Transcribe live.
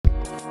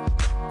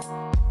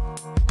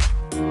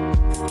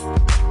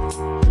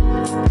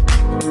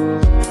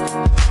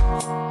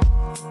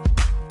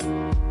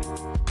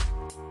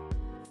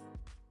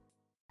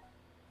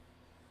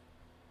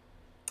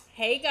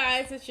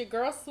guys, it's your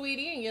girl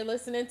Sweetie, and you're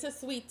listening to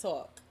Sweet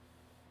Talk.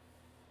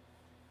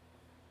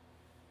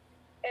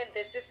 And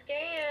this is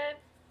Scan.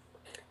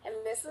 And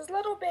this is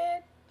Little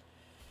Bit.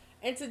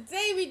 And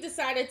today we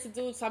decided to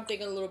do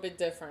something a little bit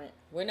different.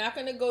 We're not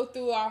going to go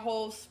through our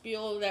whole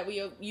spiel that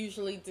we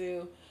usually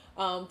do.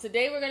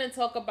 Today we're going to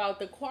talk about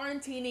the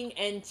quarantining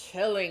and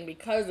chilling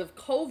because of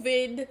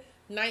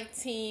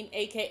COVID-19,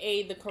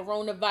 aka the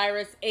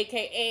coronavirus,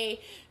 aka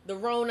the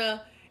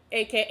Rona,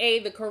 aka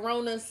the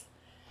Coronas,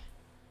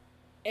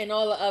 and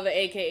all the other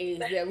AKAs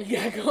that we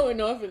got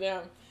going on for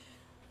them.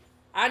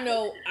 I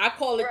know I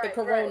call it the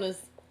Coronas.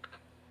 Right.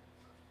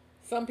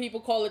 Some people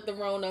call it the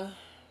Rona.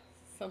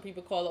 Some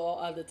people call it all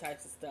other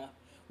types of stuff.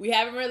 We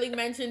haven't really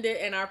mentioned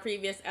it in our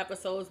previous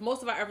episodes.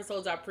 Most of our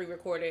episodes are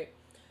pre-recorded.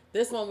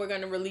 This one we're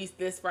going to release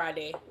this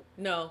Friday.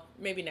 No,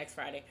 maybe next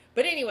Friday.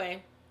 But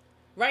anyway,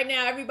 right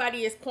now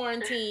everybody is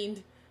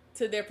quarantined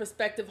to their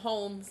prospective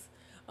homes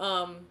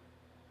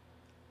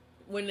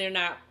when they're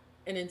not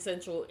an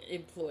essential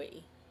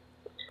employee.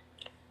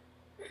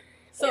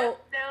 So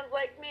yep, sounds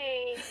like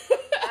me.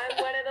 I'm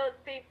one of those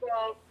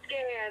people.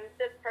 Scan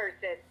this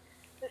person,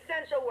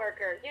 essential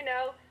worker. You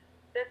know,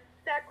 the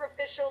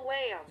sacrificial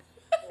lamb,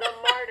 the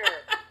martyr.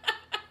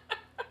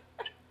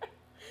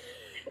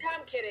 No,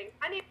 I'm kidding.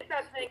 I need to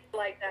stop saying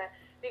like that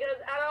because,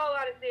 out of all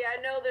honesty,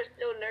 I know there's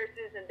still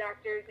nurses and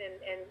doctors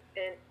and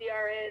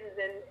CRNs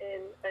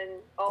and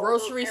all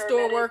grocery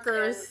store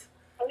workers.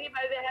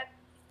 Anybody that has.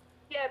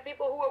 Yeah,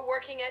 people who are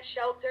working at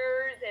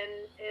shelters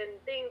and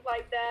things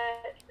like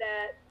that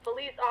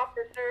police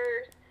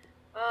officers,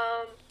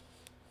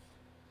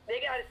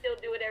 they got to still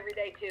do it every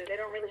day, too. They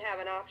don't really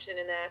have an option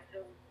in that,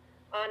 so,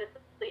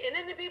 honestly. And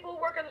then the people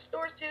who work in the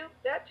stores, too,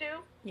 that, too.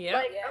 Yeah.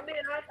 Like, I mean,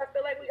 I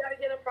feel like we got to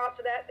give them props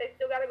for that. They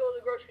still got to go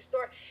to the grocery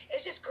store.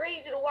 It's just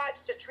crazy to watch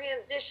the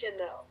transition,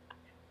 though.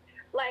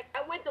 Like,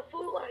 I went to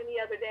Food Line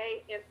the other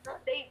day, and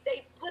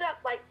they put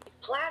up, like,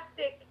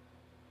 plastic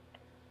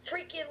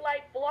freaking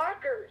like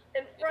blockers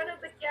in front of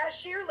the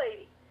cashier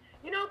lady.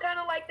 You know, kind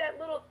of like that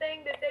little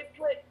thing that they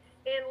put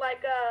in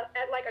like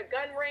at like a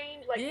gun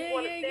range, like you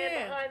want to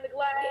stand behind the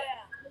glass.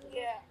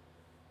 Yeah.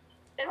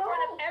 In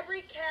front of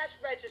every cash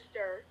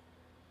register.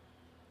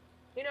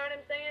 You know what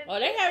I'm saying? Oh,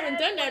 they haven't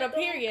done that up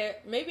here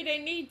yet. Maybe they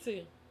need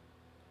to.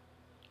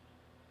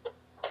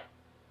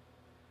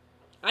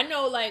 I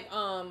know, like,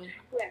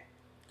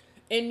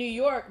 in New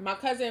York, my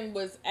cousin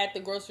was at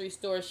the grocery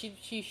store.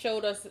 She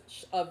showed us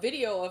a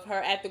video of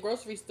her at the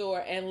grocery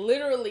store, and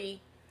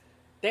literally,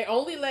 they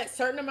only let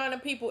certain amount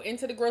of people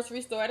into the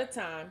grocery store at a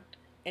time,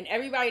 and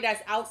everybody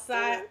that's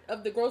outside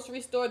of the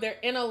grocery store, they're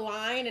in a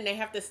line, and they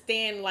have to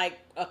stand like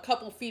a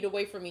couple feet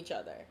away from each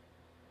other.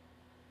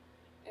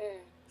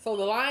 So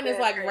the line is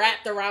like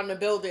wrapped around the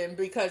building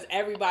because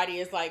everybody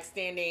is like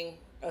standing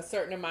a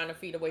certain amount of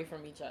feet away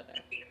from each other.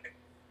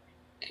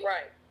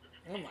 Right.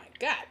 Oh my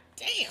God,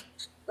 damn.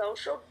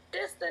 Social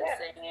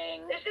distancing. Yeah.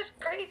 It's just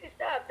crazy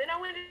stuff. Then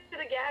I went to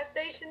the gas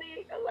station,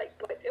 like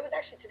it was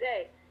actually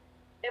today.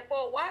 And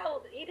for a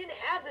while, he didn't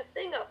have this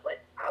thing up,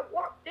 but I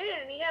walked in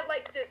and he had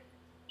like this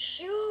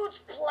huge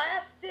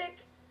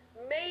plastic,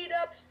 made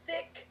up,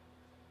 thick,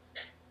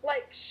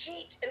 like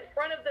sheet in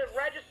front of the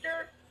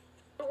register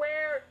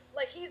where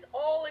like he's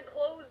all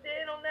enclosed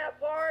in on that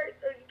part.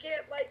 So you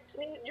can't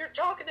you're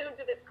talking to him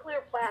through this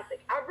clear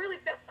plastic. I really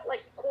felt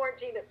like he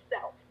quarantined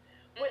himself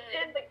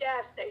within the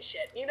gas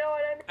station. You know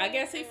what I mean? I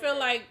guess he feel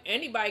like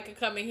anybody could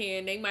come in here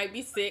and they might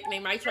be sick and they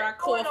might try to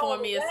cough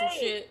on me or some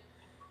shit.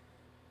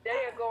 They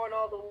are going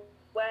all the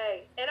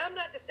way. And I'm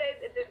not to say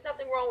that there's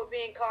nothing wrong with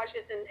being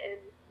cautious and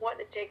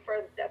wanting to take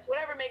further steps.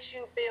 Whatever makes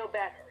you feel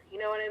better. You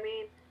know what I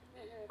mean?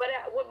 Mm-hmm. But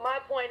what my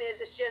point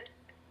is, it's just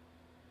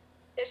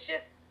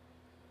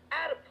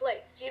out of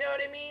place. You know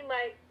what I mean?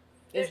 Like,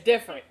 it's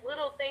different.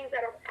 Little things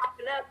that are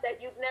popping up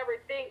that you'd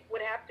never think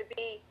would have to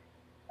be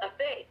a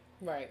thing.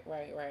 Right.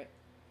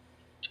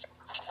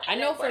 I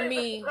know for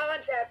me,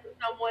 contact with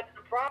someone's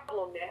a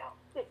problem now.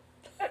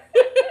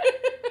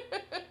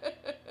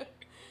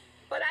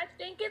 But I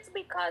think it's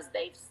because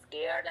they've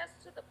scared us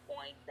to the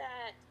point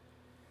that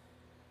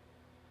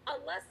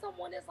unless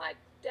someone is like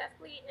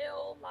deathly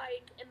ill,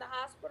 like in the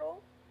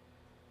hospital,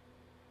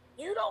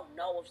 you don't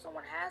know if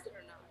someone has it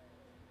or not.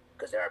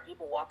 Because there are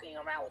people walking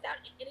around without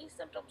any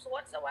symptoms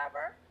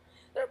whatsoever.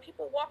 There are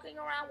people walking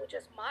around with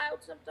just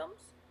mild symptoms.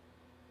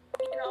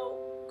 You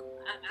know,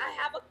 I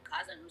have a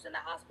cousin who's in the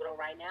hospital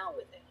right now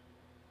with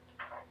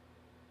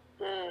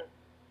it.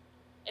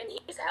 And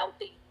he's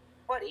healthy,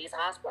 but he's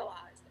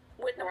hospitalized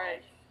with pneumonia.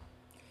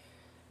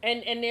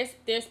 And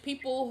there's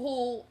people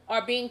who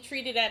are being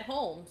treated at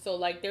home. So,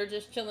 like, they're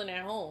just chilling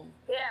at home.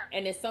 Yeah.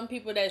 And there's some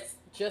people that's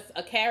just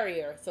a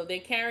carrier. So, they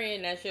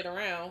carrying that shit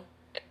around.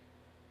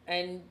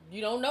 And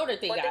you don't know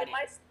that they got it.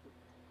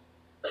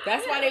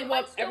 That's why they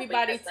want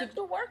everybody to...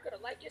 the worker,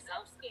 like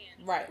yourself,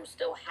 Scan. Right. Who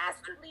still has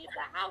to leave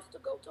the house to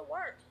go to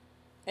work.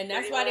 And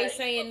that's why they're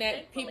saying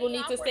that people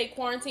need to stay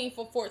quarantined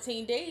for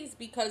 14 days.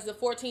 Because the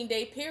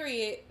 14-day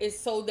period is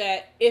so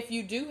that if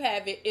you do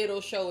have it,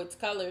 it'll show its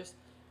colors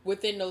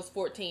within those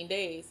 14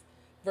 days.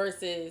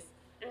 Versus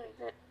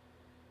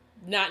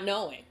not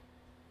knowing.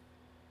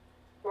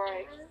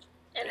 Right.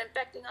 And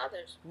infecting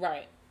others.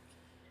 Right.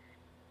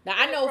 Now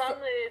I know. The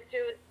problem is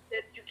too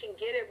that you can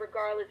get it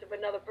regardless if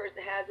another person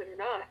has it or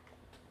not.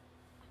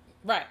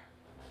 Right.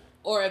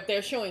 Or if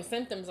they're showing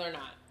symptoms or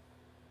not.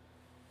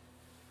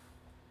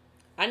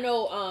 I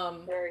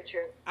know. Very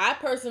true. I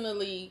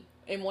personally,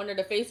 in one of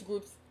the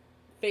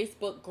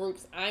Facebook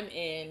groups I'm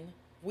in,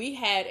 we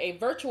had a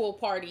virtual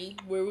party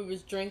where we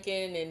was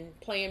drinking and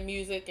playing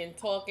music and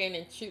talking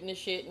and shooting the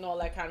shit and all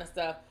that kind of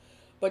stuff.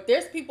 But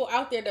there's people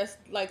out there that's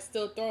like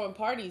still throwing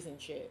parties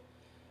and shit.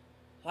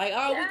 Like,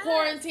 oh, we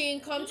quarantine,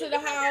 come to the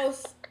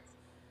house.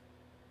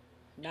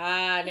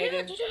 Nah, they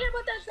didn't. Did you hear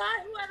about that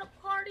guy who had a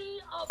party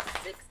of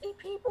 60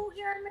 people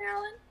here in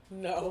Maryland?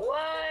 No.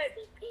 What?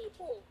 60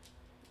 people.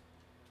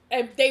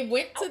 And they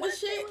went to the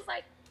shit? It was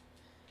like,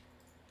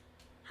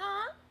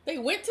 huh? They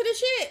went to the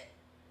shit?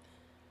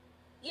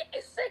 Yeah,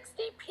 it's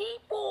 60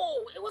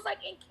 people. It was like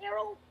in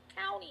Carroll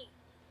County.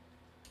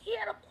 He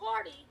had a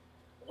party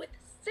with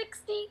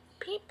 60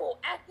 people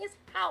at his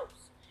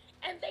house.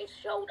 And they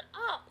showed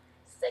up.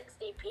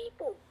 60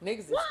 people.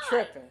 Niggas is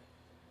tripping.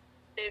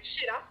 And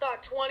shit, I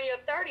thought 20 or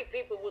 30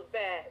 people was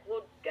bad.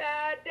 Well,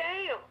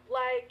 goddamn.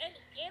 Like,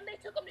 and they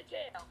took him to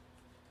jail.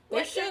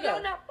 They should have.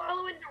 Y'all not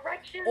following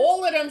directions.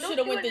 All of them should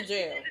have went to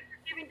jail.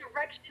 Giving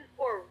directions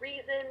for a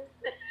reason.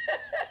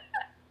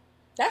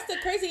 That's the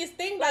craziest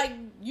thing. Like,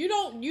 you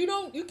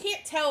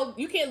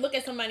can't look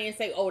at somebody and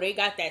say, oh, they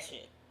got that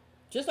shit.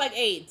 Just like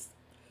AIDS.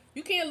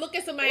 You can't look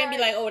at somebody and be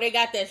like, oh, they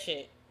got that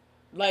shit.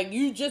 Like,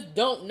 you just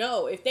don't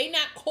know. If they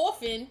not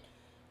coughing,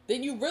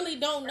 then you really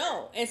don't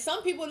know. And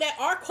some people that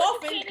are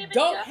coughing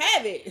don't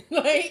have it.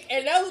 Like,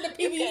 and those are the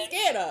people you're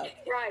scared of.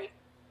 Right.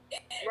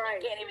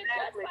 Right. You can't even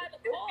judge by the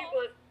Those people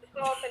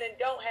are coughing and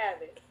don't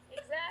have it.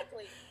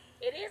 Exactly.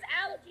 It is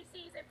allergy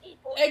season,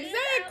 people.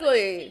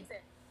 Exactly.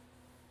 Season.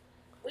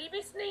 We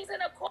be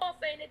sneezing or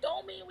coughing. It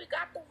don't mean we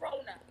got the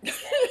Rona.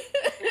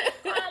 Okay?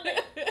 Pollen.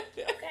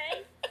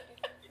 Okay?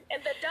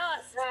 And the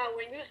dust. Now,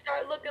 when you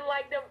start looking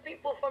like them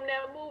people from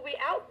that movie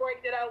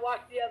Outbreak that I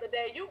watched the other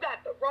day, you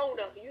got the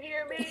Rona. You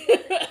hear me?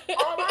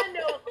 All I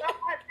know is when I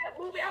watched that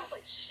movie, I was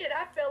like, shit,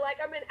 I feel like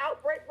I'm in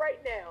Outbreak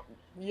right now.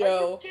 Yo.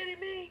 Are you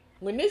kidding me?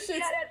 When this shit.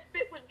 Yeah, that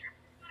spit was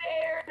dripping through the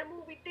air in the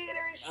movie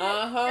theater and shit.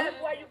 Uh-huh.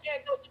 That's why you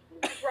can't go to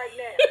movies right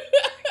now.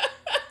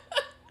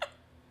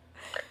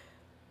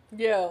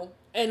 Yo.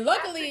 And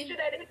luckily. I picture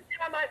that every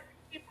time I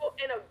see people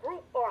in a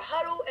group or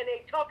huddle and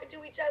they talking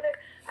to each other,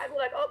 I'd be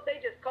like, oh,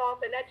 they just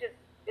cough and that just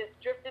is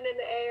drifting in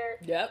the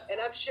air. Yep. And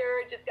I'm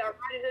sure it just got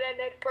right into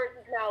that next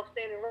person's mouth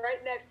standing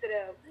right next to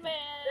them.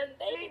 Man,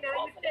 See,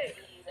 now you're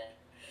sick.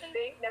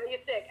 See, now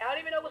you're sick. I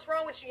don't even know what's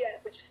wrong with you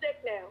yet, but you're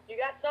sick now.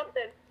 You got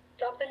something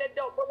that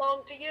don't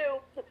belong to you.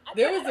 I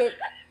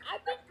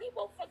think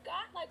people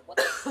forgot like what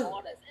they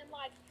taught us in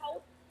like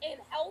health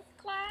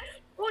class.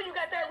 Oh, you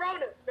got that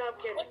Rona. No, I'm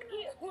kidding.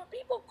 When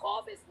people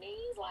cough and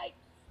sneeze, like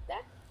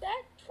that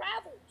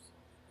travels.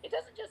 It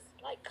doesn't just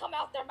like come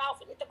out their mouth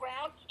and hit the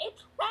ground. It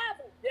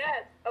travels.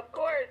 Yes, of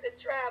course, it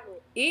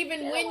travels.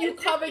 Even when you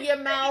cover your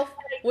mouth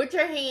with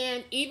your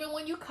hand, even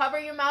when you cover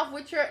your mouth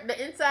with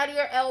the inside of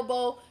your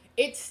elbow,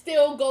 it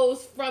still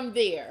goes from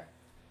there.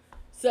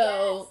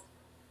 So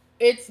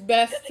it's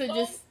best to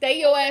just stay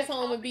your ass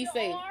home and be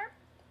safe.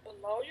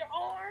 Below your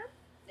arm,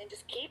 and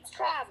just keeps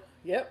traveling.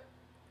 Yep.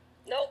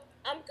 Nope,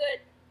 I'm good.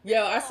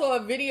 Yo, I saw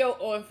a video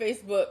on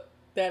Facebook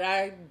that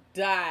I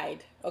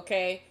died,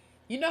 okay?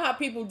 You know how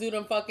people do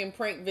them fucking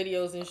prank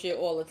videos and shit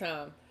all the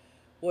time.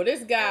 Well,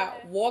 this guy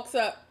walks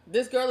up.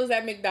 This girl is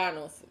at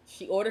McDonald's.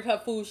 She ordered her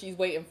food. She's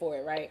waiting for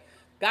it, right?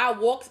 Guy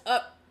walks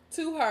up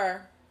to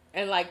her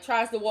and, like,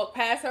 tries to walk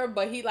past her,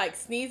 but he, like,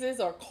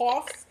 sneezes or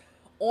coughs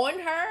on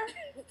her.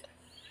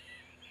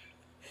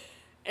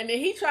 And then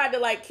he tried to,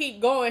 like, keep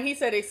going. He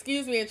said,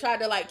 excuse me, and tried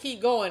to, like,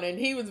 keep going. And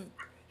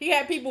he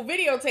had people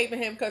videotaping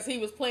him because he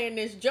was playing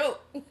this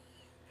joke.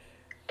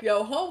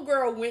 Yo,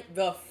 homegirl went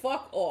the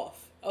fuck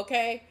off,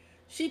 okay?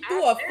 She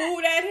threw her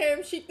food at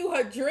him. She threw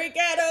her drink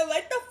at him.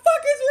 Like, the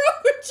fuck is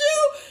wrong with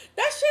you?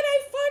 That shit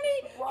ain't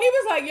funny. He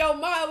was like, yo,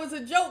 ma, it was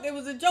a joke. It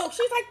was a joke.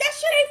 She's like, that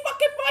shit ain't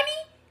fucking funny.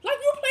 Like,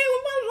 you playing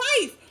with my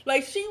life.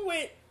 Like, she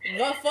went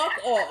the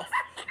fuck off,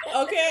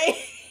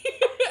 okay?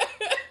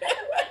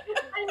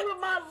 Playing with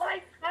my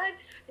life, son.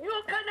 You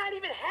could not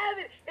even have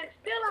it, and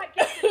still I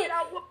get to get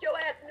out, whoop your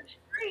ass in the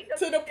street.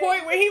 To the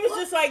point where he was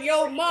just like,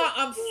 yo, ma,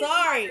 I'm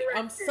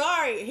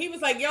sorry. He was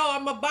like, yo,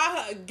 I'm gonna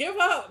buy her, give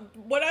her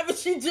whatever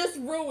she just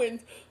ruined.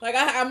 Like,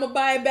 I'm gonna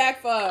buy it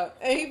back for her.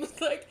 And he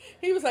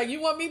was like,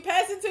 you want me to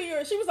pass it to you?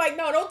 And she was like,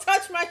 no, don't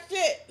touch my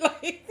shit.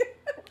 Like,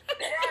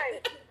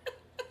 right.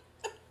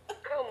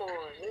 Come on,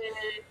 man.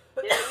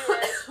 Yeah, you're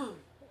right.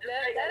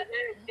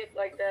 Shit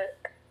like that.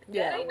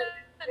 Yeah. That ain't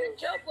nothing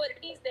to joke with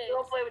these days. You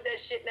don't play with that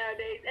shit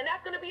nowadays. And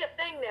that's going to be a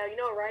thing now, you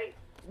know, right?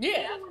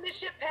 Yeah. When this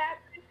shit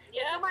passes,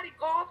 if somebody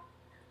coughs,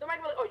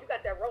 somebody will be like, oh, you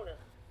got that Rona.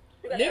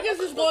 Niggas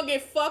is going to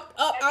get fucked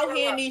up out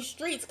here in these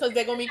streets because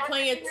they're going to be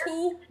playing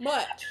too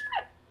much.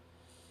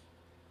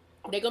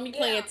 They're going to be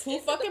playing too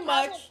fucking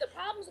much. The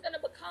problem's going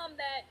to become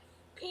that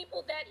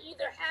people that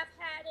either have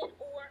had it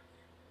or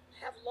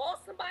have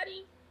lost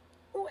somebody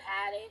who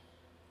had it,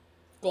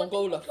 Gonna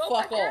go the Joe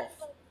fuck Biden off. is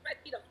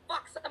ready to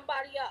fuck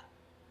somebody up.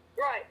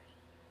 Right.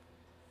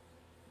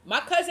 My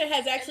cousin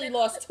has actually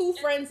lost 2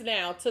 friends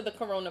now to the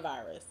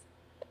coronavirus.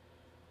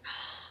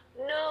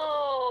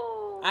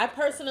 No. I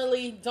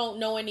personally don't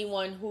know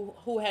anyone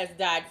who has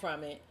died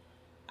from it.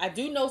 I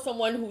do know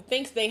someone who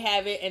thinks they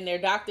have it and their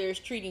doctor is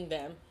treating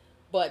them,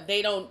 but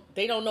they don't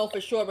know for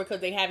sure because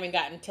they haven't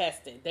gotten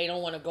tested. They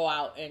don't want to go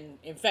out and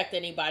infect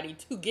anybody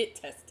to get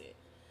tested.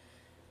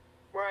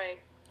 Right.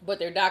 But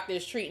their doctor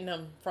is treating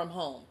them from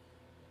home.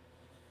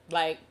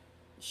 Like,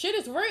 shit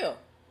is real.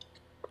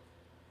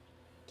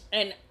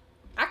 And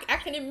I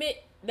can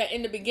admit that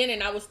in the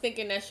beginning I was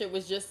thinking that shit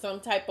was just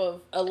some type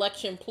of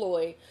election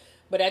ploy.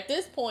 But at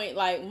this point,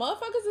 like,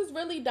 motherfuckers is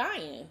really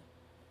dying.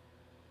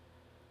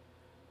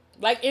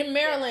 Like, in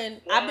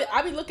Maryland, Yeah.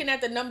 I be looking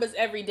at the numbers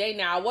every day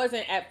now. I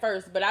wasn't at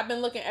first, but I've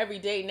been looking every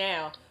day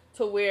now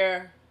to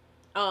where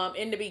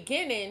in the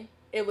beginning,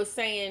 it was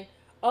saying,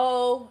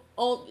 oh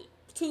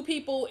 2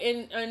 people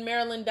in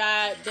Maryland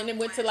died. Then it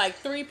went to, like,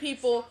 3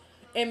 people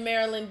in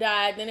Maryland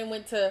died. Then it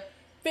went to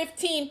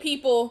 15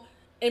 people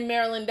in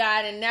Maryland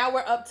died. And now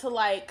we're up to,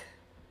 like,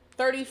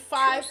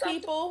 35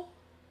 people.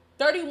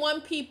 31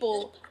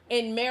 people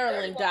in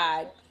Maryland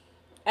died.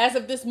 As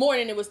of this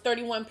morning, it was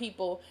 31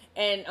 people.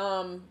 And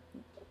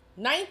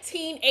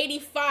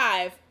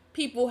 1985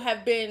 people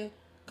have been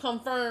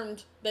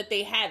confirmed that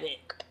they have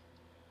it.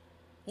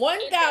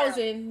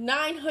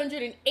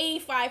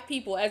 1,985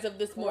 people as of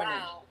this morning.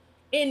 Wow.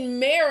 In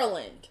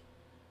Maryland.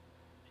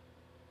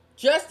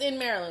 Just in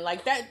Maryland.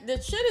 Like, that,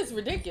 the shit is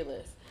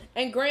ridiculous.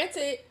 And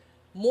granted,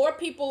 more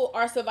people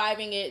are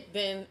surviving it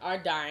than are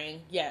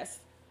dying, yes.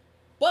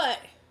 But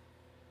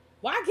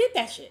why get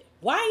that shit?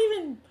 Why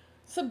even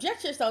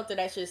subject yourself to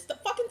that shit?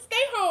 Fucking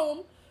stay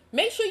home.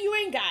 Make sure you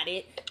ain't got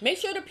it. Make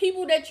sure the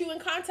people that you in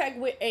contact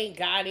with ain't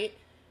got it.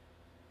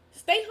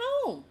 Stay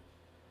home.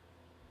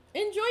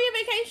 Enjoy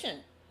your vacation.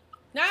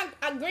 Now,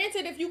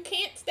 granted, if you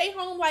can't stay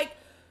home, like,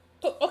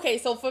 okay,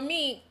 so for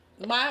me,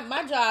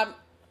 my job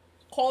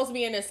calls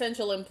me an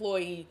essential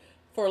employee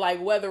for,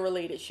 like,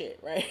 weather-related shit,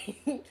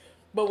 right?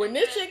 But when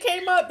this shit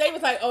came up, they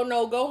was like, oh,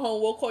 no, go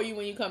home. We'll call you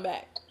when you come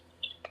back.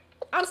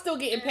 I'm still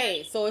getting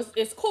paid, so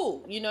it's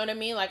cool. You know what I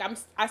mean? Like,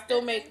 I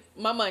still make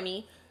my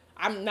money.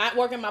 I'm not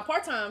working my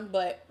part-time,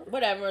 but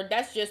whatever.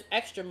 That's just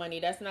extra money.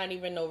 That's not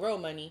even no real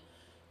money.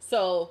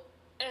 So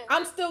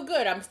I'm still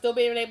good. I'm still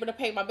being able to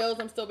pay my bills.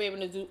 I'm still being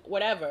able to do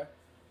whatever.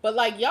 But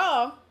like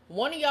y'all,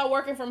 one of y'all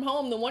working from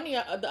home, the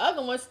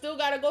other one still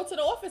got to go to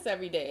the office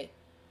every day.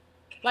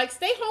 Like,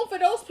 stay home for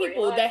those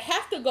people that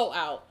have to go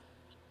out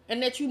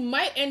and that you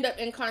might end up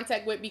in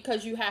contact with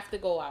because you have to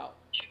go out.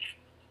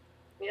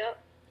 Yep.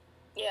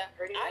 Yeah.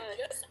 Pretty I much.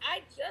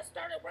 just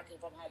started working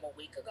from home a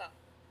week ago.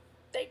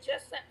 They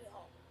just sent me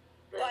home.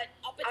 But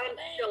up I'm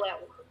until still at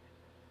work.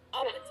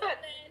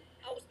 then,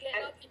 I was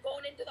getting up and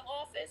going into the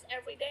office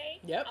every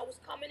day. Yep. I was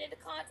coming into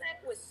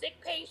contact with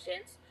sick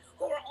patients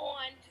who were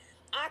on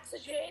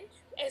oxygen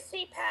and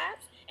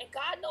CPAPs and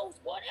God knows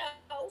what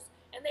else.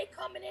 And they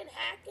coming in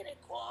hacking and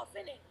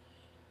coughing and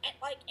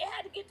like, it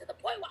had to get to the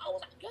point where I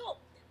was like, yo,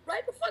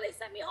 right before they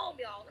sent me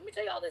home, y'all, let me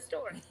tell y'all this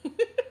story.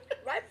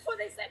 Right before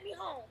they sent me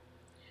home,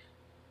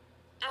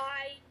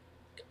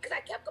 because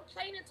I kept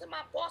complaining to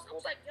my boss. I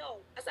was like,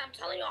 yo, I said, I'm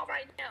telling y'all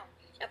right now,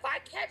 if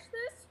I catch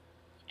this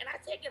and I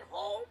take it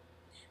home,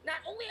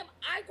 not only am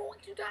I going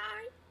to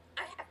die,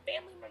 I have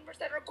family members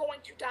that are going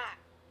to die.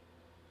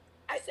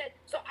 I said,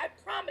 so I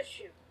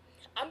promise you,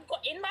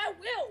 in my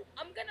will,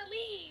 I'm going to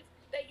leave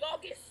that y'all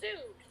get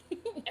sued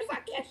if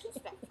I catch this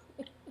stuff.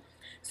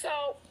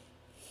 So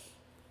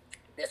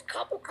this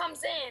couple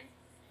comes in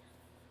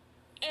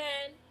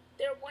and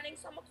they're wanting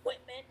some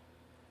equipment.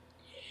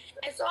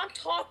 And so I'm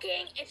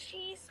talking, and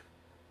she's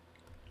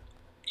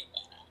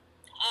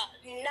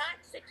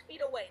not 6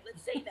 feet away.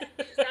 Let's say that.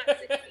 She's not 6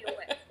 feet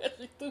away.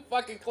 She's too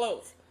fucking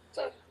close.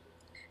 So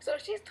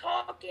she's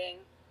talking,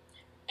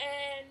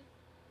 and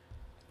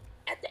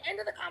at the end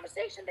of the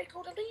conversation, they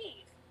go to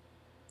leave.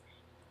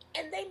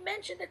 And they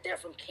mention that they're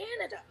from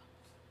Canada.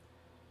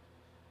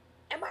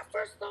 And my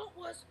first thought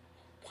was,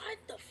 why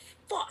the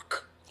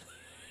fuck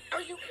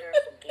are you here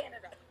from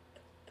Canada?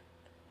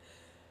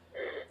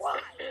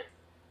 Why?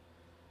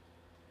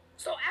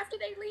 So after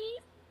they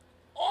leave,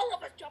 all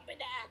of us jump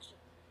into action.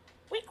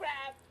 We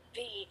grab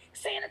the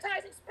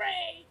sanitizing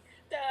spray,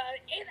 the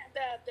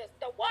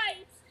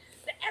wipes,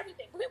 the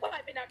everything. We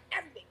wiping out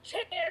everything.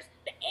 Chairs,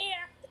 the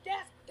air, the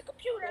desk, the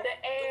computer.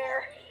 The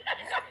air.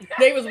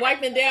 They was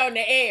wiping down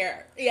the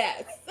air.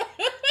 Yes. The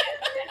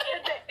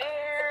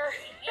air.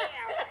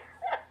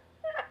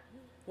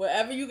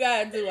 Whatever you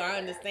gotta do, I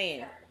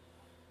understand.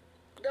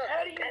 Look,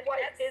 How do you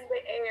wipe in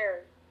the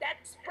air? that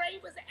spray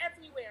was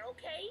everywhere,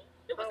 okay?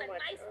 It was Oh a my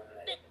nice,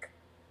 God. thick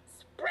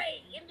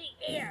spray in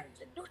the air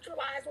to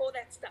neutralize all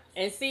that stuff.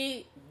 And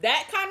see,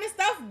 that kind of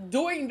stuff,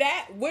 doing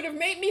that would have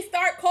made me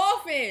start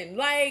coughing.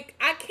 Like,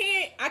 I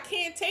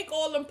can't take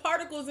all them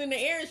particles in the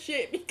air and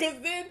shit, because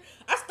then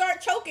I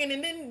start choking,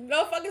 and then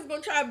motherfuckers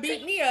gonna try to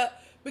beat me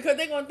up because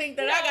they gonna think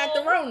that I got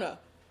the Rona.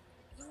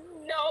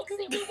 No,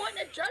 see, we wouldn't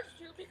have judged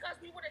you because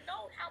we would have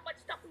known how much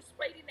stuff we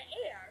sprayed in the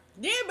air.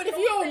 Yeah, but if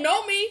you don't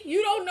know me,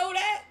 you don't know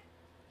that.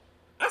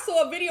 I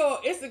saw a video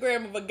on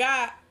Instagram of a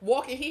guy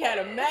walking. He had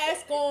a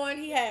mask on.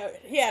 He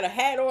had a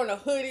hat on, a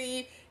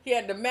hoodie. He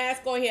had the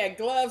mask on. He had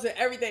gloves and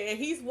everything. And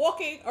he's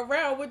walking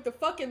around with the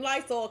fucking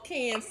Lysol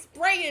can,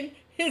 spraying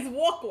his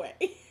walkway.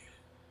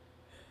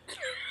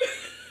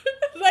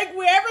 Like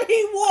wherever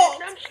he walked,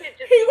 Some shit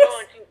just he is was.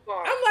 going too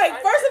far. I'm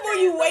like, first of all,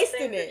 you Some wasting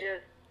things are it.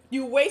 just-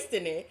 You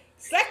wasting it.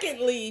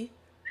 Secondly,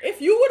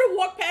 if you would have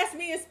walked past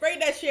me and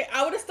sprayed that shit,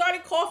 I would have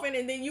started coughing,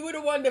 and then you would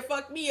have wanted to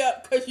fuck me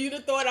up because you'd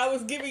have thought I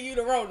was giving you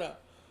the Rona.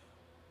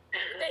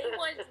 Then he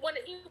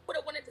would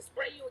have wanted to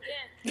spray you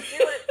again. He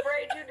would have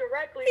sprayed you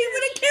directly. He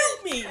would have killed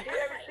me.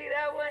 You ever see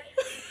that one?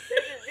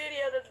 There's this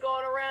video that's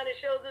going around. It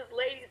shows this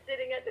lady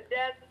sitting at the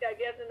desk, I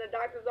guess, in the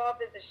doctor's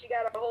office, and she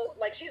got a whole,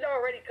 like, she's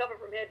already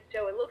covered from head to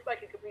toe. It looks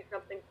like it could be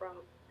something from,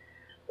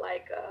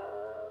 like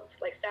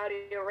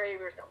Saudi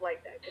Arabia or something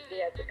like that, because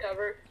she has it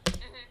covered.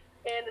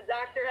 And the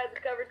doctor has it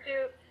covered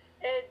too.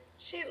 And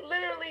she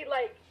literally,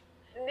 like,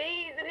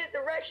 sneezed in his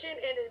direction,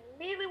 and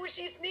immediately when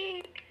she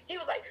sneezed, he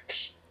was like,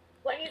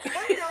 like he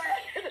sprayed her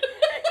ass in the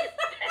second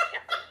time.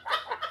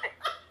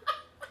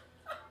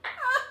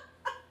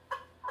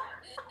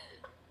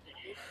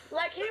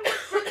 Like he was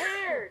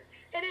prepared.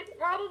 And it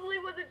probably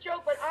was a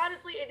joke, but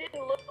honestly, it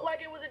didn't look like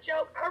it was a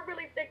joke. I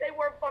really think they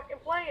weren't fucking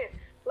playing.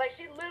 Like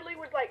she literally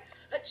was like,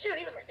 shoot,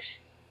 he was like,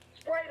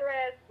 sprayed her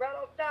ass right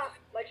on top,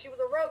 like she was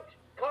a roach.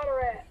 Caught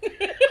her ass.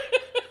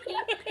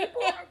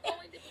 People are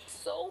going to be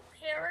so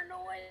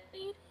paranoid,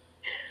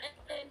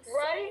 and so,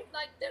 Right?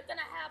 like they're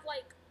gonna have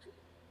like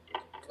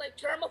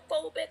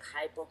germophobic,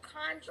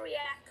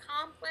 hypochondriac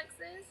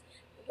complexes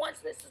once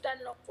this is done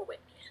and over with.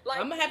 Like,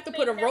 I'm gonna have to they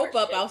put a may never rope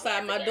up shake outside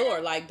hands my again. door.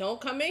 Like, don't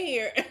come in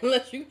here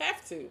unless you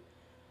have to.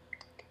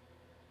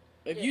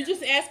 If you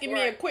just asking me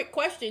a Right. quick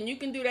question, you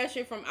can do that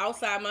shit from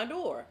outside my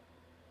door.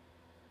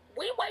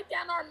 We wipe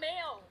down our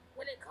mail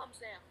when it comes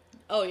down.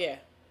 Oh yeah,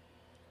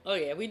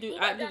 we do. We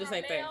I wipe do down the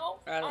same our thing. mail,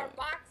 our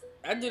boxes.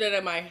 I do that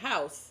at my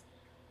house.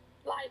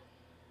 Like,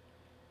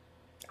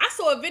 I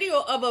saw a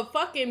video of a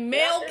fucking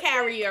mail that's it.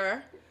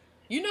 carrier.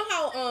 You know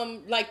how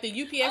like the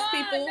UPS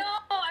people, no,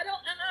 I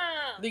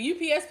don't.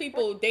 the UPS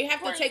people, they have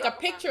to What are you take a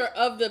talking picture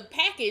of the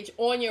package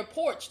on your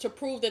porch to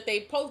prove that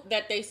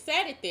they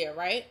set it there,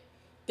 right?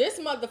 This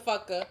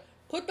motherfucker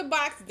put the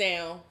box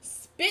down,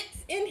 spits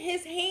in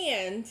his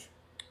hand.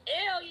 Ew,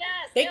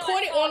 yes. They ew,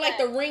 caught I it saw on like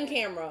that. the Ring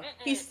camera.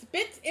 He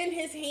spits in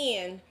his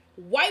hand,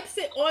 wipes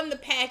it on the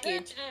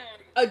package,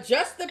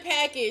 adjusts the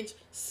package,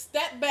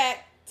 stepped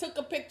back, took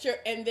a picture,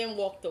 and then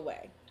walked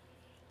away.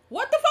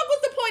 What the fuck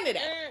was the point of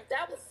that?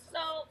 That was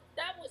so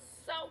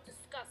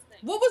disgusting.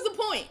 What was the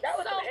point? That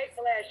was some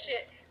hateful ass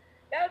shit.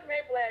 That was some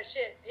hateful ass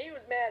shit. He was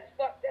mad as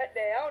fuck that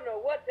day. I don't know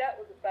what that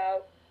was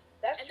about.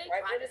 That's And they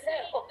trifling tried as to say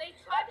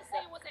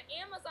hell. it was an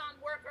Amazon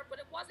worker, but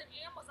it wasn't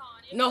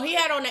Amazon. It No, was he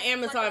had on the like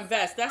Amazon a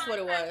vest. That's what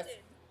it was.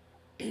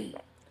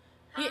 subcontracted.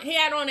 He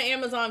had on the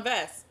Amazon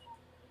vest.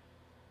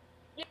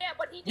 Yeah,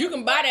 but he You didn't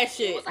can buy work- that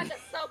shit. He was like a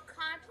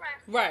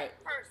subcontract Right.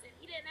 person.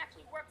 He didn't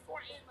actually work for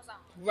Amazon.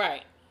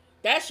 Right.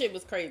 That shit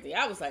was crazy.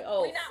 I was like,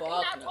 oh, we not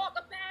fuck no.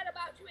 talking bad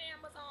about you,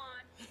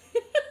 Amazon.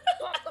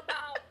 Talk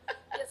about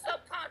your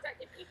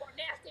subcontracting people are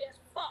nasty as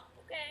fuck,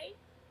 okay?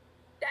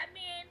 That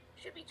man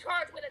should be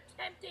charged with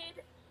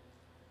attempted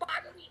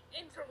bodily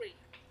injury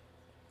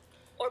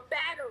or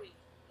battery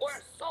or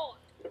assault.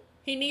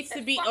 He needs to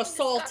That's be fucking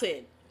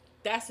assaulted.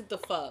 That's what the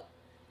fuck.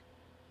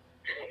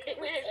 He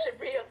should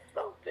be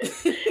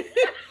assaulted.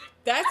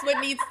 That's what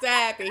needs to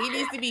happen. He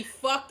needs to be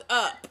fucked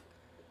up.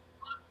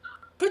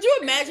 Could you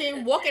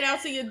imagine walking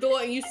out to your door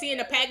and you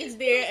seeing a package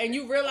there and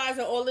you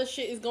realizing all this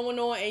shit is going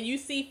on and you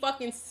see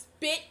fucking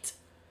spit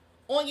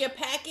on your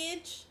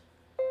package?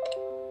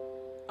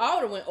 I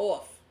would have went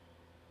off.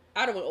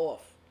 I'd have went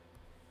off.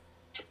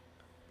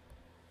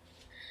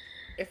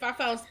 If I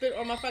found spit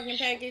on my fucking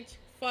package,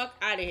 fuck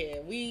out of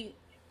here. We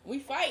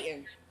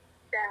fighting.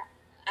 Yeah,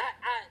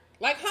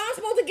 Like, how am I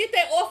supposed to get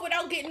that off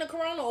without getting the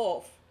corona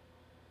off?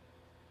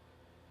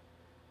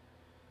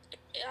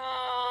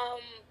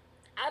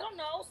 I don't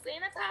know,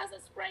 sanitizer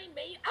spray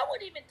me. I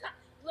wouldn't even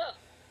look.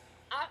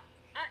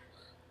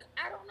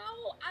 I don't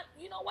know.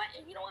 You know what?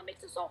 And you know what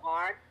makes it so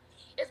hard?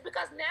 It's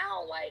because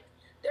now, like,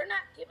 they're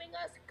not giving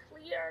us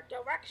clear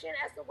direction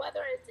as to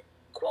whether it's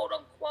quote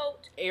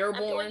unquote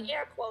Airborne. I'm doing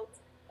air quotes,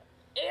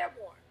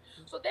 airborne.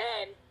 So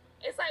then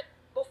it's like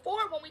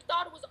before when we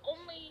thought it was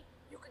only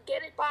you could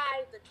get it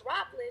by the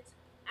droplets.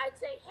 I'd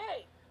say,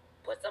 hey,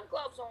 put some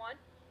gloves on,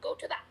 go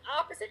to the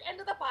opposite end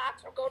of the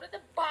box or go to the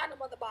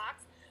bottom of the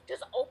box.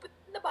 Just open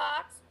the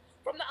box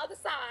from the other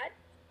side,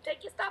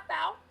 take your stuff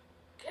out,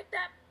 kick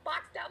that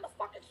box down the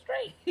fucking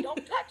street.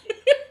 Don't touch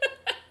it.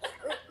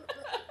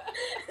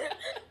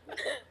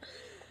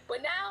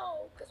 But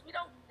now, because we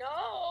don't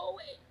know,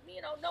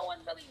 no one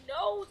really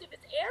knows if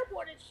it's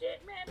airborne and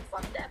shit, man,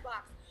 fuck that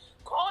box.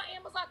 Call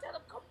Amazon, tell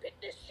them, come pick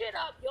this shit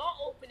up,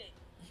 y'all open it,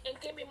 and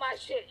give me my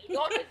shit.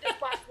 Y'all take this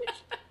box with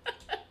you.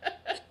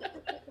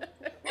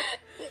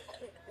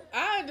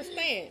 I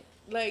understand.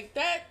 Like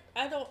that,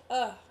 I don't.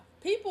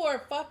 People are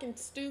fucking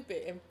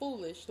stupid and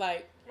foolish.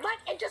 Like,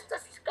 and just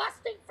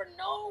disgusting for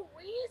no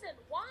reason.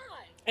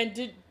 Why? and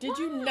did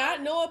you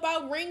not know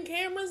about Ring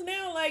cameras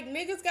now? Like,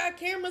 niggas got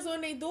cameras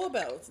on their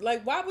doorbells.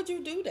 Like, why would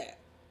you do that?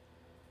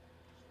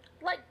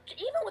 Like,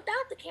 even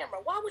without the camera,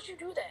 why would you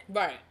do that?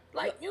 Right.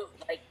 Like,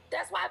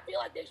 that's why I feel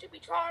like they should be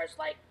charged,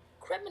 like,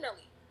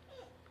 criminally.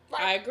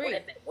 Like, I agree.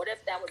 What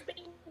if that was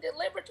being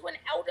delivered to an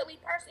elderly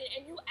person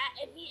and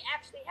he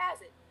actually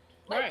has it?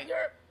 Like, right.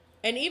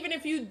 And even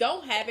if you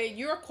don't have it,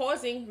 you're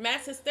causing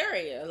mass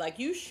hysteria. Like,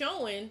 you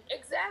showing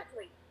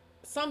exactly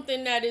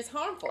something that is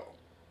harmful.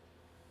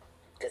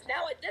 Because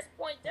now at this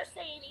point, they're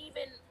saying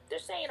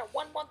a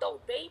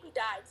 1-month-old baby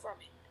died from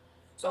it.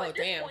 So at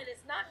this point,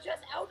 it's not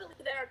just elderly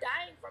that are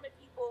dying from it.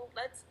 People,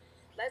 let's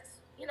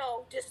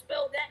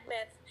dispel that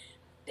myth.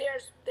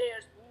 There's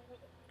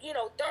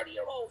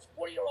 30-year-olds,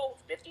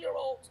 40-year-olds,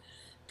 50-year-olds,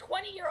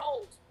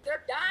 20-year-olds.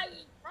 They're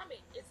dying from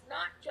it. It's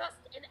not just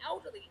an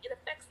elderly. It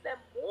affects them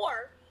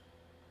more,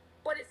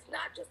 but it's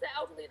not just the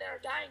elderly that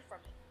are dying from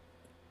it.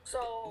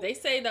 So they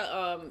say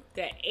that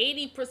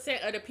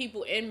 80% of the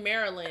people in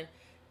Maryland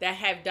that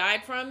have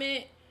died from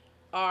it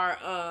are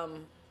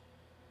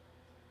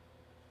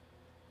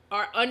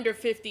under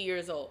 50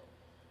 years old.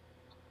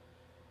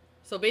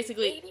 So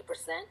basically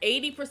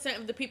 80%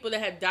 of the people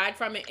that have died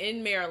from it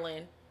in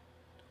Maryland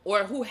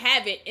or who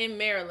have it in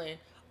Maryland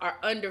are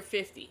under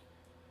 50.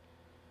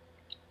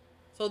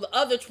 So the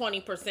other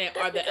 20%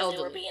 are the elderly.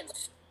 They were being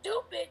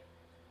stupid.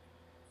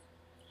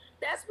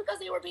 That's because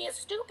they were being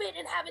stupid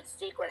and having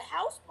secret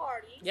house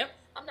parties. Yep.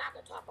 I'm not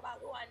going to talk about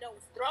who I know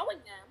is throwing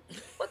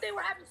them, but they were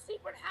having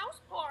secret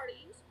house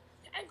parties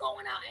and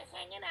going out and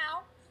hanging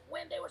out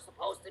when they were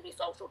supposed to be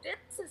social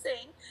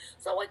distancing.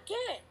 So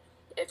again,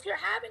 if you're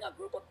having a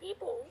group of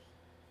people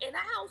in a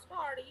house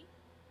party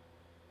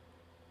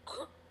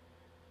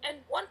and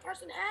one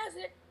person has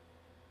it,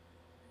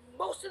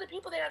 most of the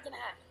people there are going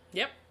to have it.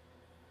 Yep.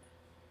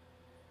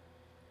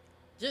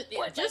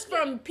 Just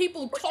from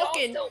people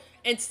talking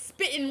and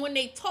spitting when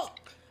they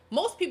talk.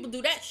 Most people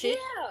do that shit.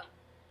 Yeah.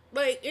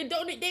 Like, they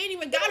ain't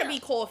even gotta be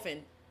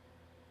coughing.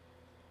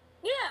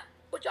 Yeah.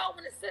 But y'all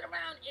want to sit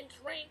around and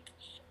drink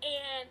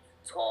and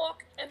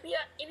talk and be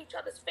in each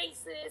other's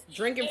faces.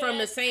 Drinking from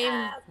the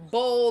same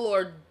bowl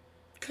or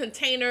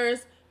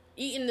containers.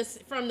 Eating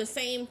from the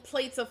same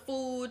plates of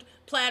food,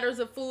 platters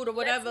of food or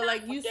whatever.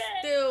 Like, you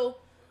still...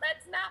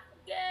 Let's not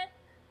forget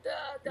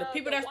the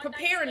people that's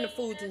preparing the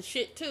foods and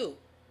shit, too.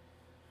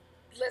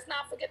 Let's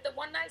not forget the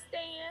one-night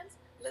stands.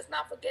 Let's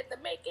not forget the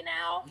making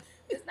out.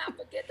 Let's not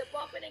forget the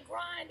bumping and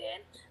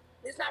grinding.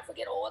 Let's not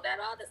forget all that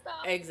other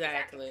stuff.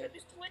 Exactly. That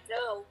contributes to it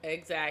too.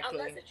 Exactly.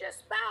 Unless it's your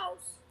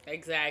spouse.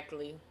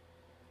 Exactly.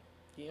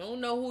 You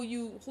don't know who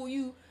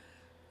you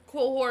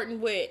cohorting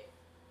with.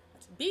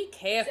 Be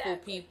careful,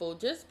 people.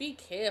 Just be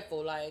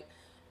careful. Like,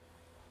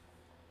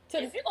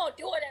 if you're gonna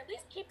do it, at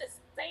least keep the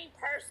same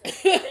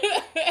person.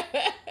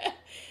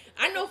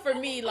 I know for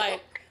me,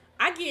 like,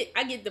 I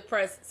get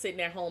depressed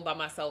sitting at home by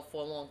myself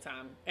for a long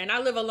time, and I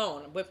live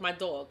alone with my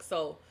dog.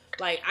 So,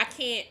 like,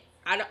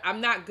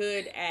 I'm not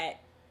good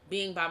at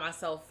being by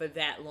myself for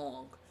that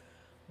long,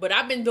 but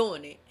I've been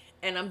doing it,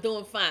 and I'm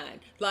doing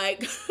fine.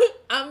 Like,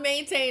 I'm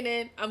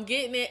maintaining, I'm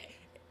getting it.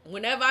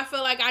 Whenever I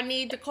feel like I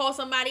need to call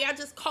somebody, I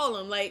just call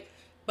them. Like,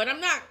 but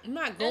I'm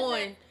not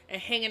going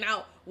and hanging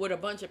out with a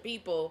bunch of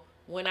people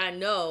when I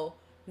know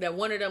that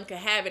one of them could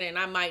have it and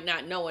I might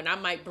not know, and I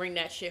might bring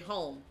that shit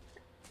home.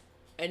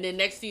 And then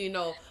next thing you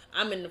know,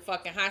 I'm in the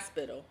fucking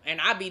hospital,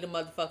 and I be the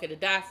motherfucker to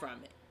die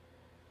from it.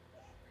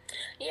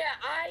 Yeah,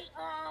 I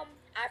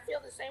feel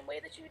the same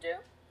way that you do.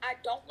 I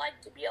don't like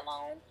to be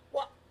alone.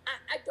 Well,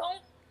 I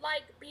don't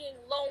like being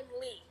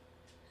lonely.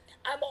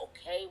 I'm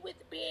okay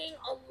with being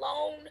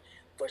alone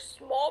for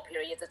small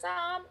periods of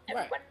time.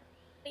 Everybody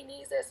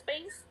needs their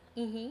space.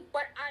 Mm-hmm.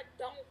 But I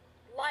don't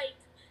like...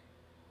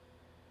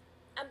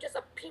 I'm just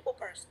a people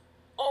person.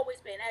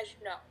 Always been, as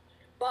you know.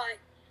 But...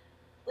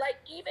 like,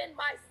 even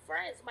my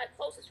friends, my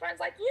closest friends,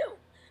 like you.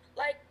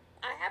 Like,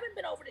 I haven't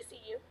been over to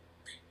see you.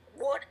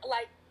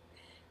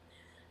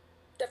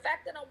 The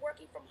fact that I'm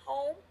working from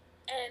home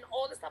and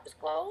all this stuff is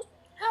closed,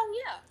 hell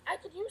yeah. I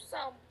could use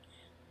some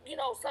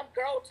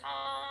girl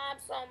time,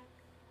 some,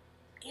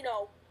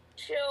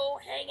 chill,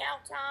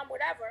 hangout time,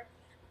 whatever.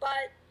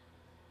 But,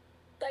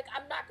 like,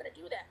 I'm not going to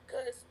do that.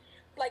 Because,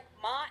 like,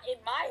 in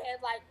my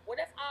head, like, what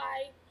if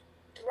I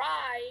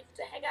drive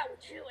to hang out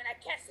with you and I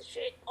catch the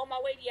shit on my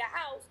way to your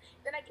house,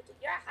 then I get to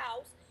your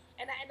house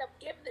and I end up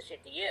giving the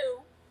shit to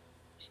you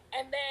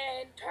and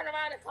then turn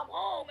around and come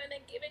home and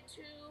then give it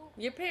to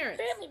your parents,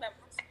 family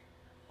members,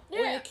 or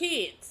your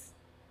kids,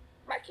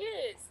 my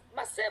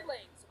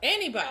siblings,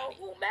 anybody,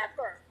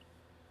 whomever.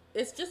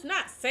 It's just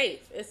not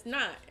safe. It's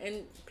not.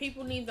 And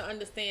people need to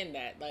understand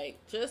that. Like,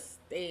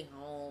 just stay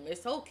home.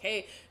 It's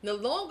okay.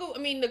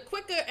 The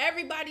quicker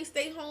everybody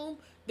stay home,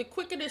 the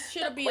quicker this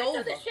shit'll be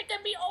over. This shit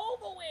can be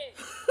over with.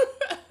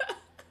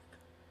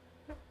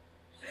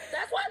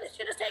 That's why this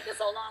shit is taking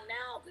so long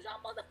now, because y'all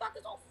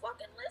motherfuckers don't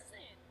fucking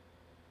listen.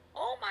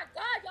 Oh my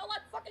God, y'all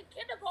like fucking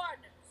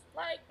kindergartners.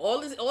 Like,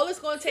 all it's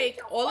gonna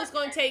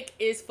take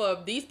is for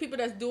these people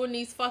that's doing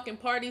these fucking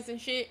parties and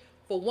shit,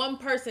 for one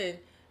person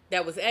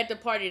that was at the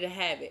party to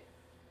have it.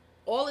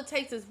 All it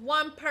takes is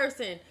one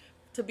person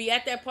to be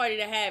at that party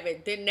to have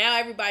it. Then now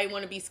everybody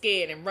want to be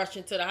scared and rush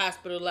into the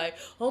hospital like,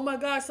 oh my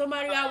God,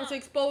 somebody I was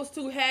exposed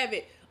to have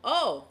it.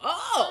 Oh.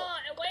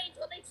 And wait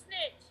until they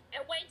snitch.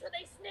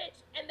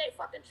 And they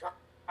fucking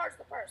charge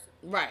the person.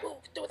 Right. Who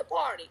threw the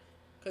party.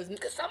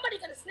 Because somebody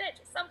gonna snitch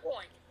at some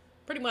point.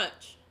 Pretty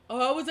much.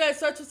 Oh, I was at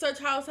such and such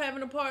house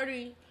having a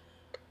party.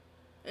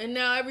 And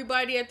now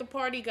everybody at the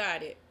party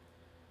got it.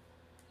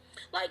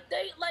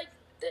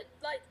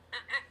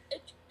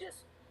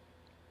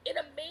 It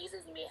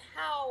amazes me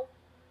how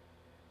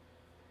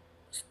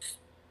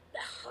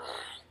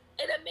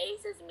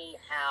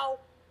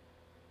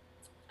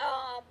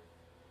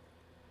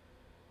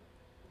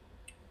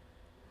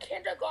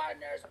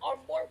kindergartners are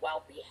more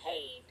well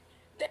behaved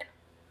than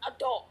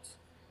adults.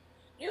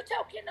 You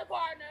tell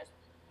kindergartners,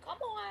 come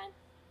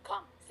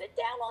sit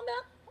down on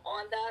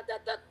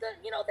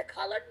the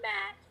colored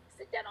mat,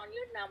 sit down on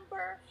your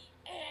number,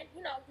 and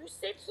you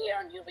sit here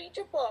and you read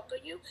your book, or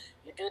you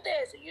do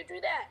this or you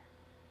do that.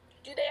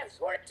 Do they have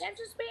short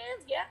attention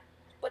spans? Yeah.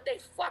 But they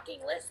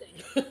fucking listen.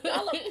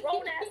 Y'all are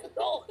grown-ass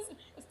adults.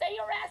 Stay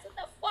your ass in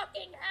the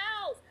fucking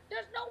house.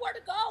 There's nowhere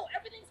to go.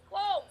 Everything's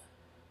closed.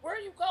 Where are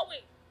you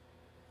going?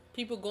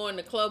 People going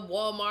to Club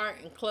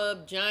Walmart and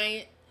Club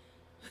Giant.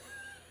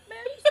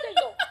 Man, you stay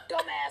your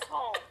dumb ass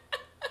home.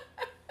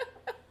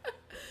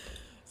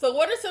 So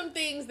what are some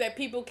things that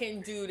people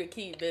can do to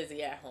keep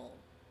busy at home?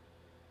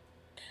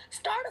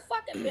 Start a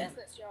fucking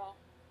business, y'all.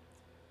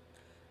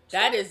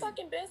 That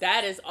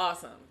is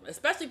awesome.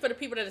 Especially for the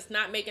people that is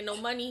not making no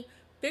money.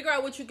 Figure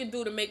out what you can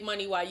do to make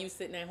money while you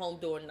sitting at home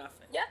doing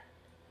nothing. Yep.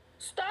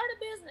 Start a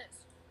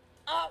business.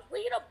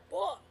 Read a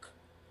book.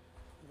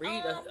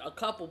 Read a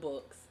couple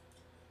books.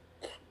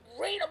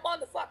 Read a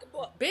motherfucking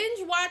book.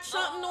 Binge watch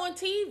something on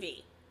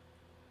TV.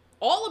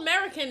 All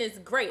American is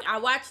great. I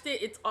watched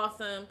it. It's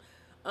awesome.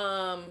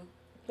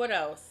 What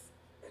else?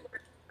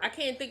 I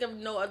can't think of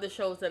no other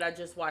shows that I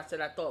just watched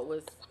that I thought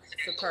was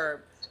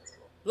superb.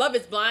 Love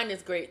is Blind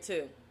is great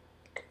too.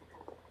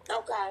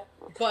 Okay.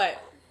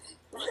 But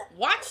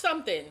watch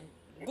something.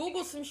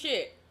 Google some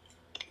shit.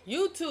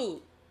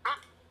 YouTube.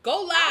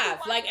 Go live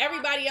like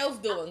everybody else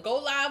doing. Go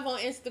live on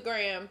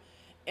Instagram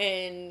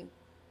and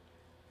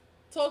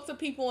talk to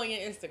people on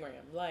your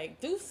Instagram. Like,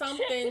 do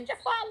something. Get your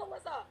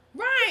followers up.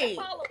 Right. Get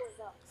your followers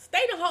up.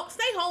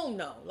 Stay home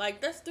though.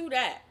 Like, let's do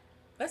that.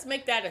 Let's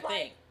make that a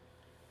thing.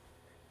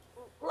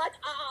 What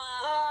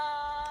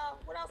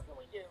else can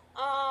we do?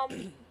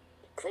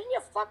 Clean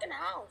your fucking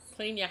house.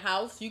 Clean your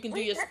house. You can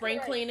do your spring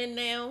cleaning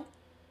now.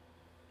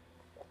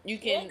 You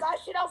can. You ain't got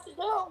shit else to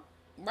do.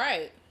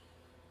 Right.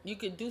 You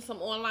could do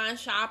some online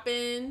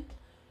shopping.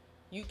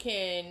 You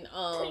can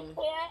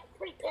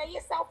prepare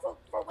yourself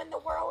for when the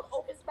world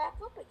opens back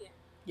up again.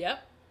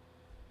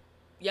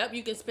 Yep.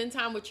 You can spend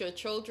time with your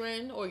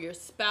children or your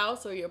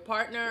spouse or your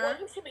partner. Well,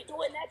 you should be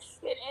doing that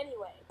shit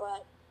anyway,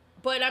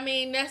 But I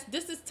mean,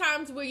 this is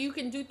times where you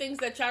can do things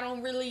that y'all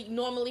don't really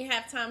normally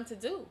have time to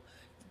do.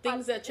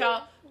 Things that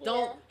y'all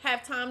don't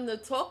have time to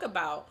talk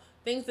about.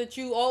 Things that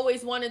you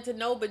always wanted to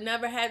know but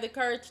never had the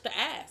courage to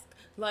ask.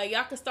 Like,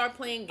 y'all can start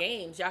playing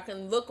games. Y'all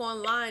can look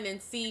online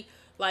and see,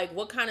 like,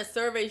 what kind of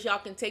surveys y'all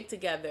can take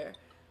together.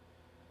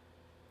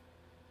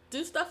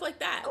 Do stuff like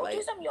that. Go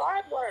do some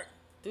yard work.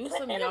 Do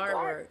some yard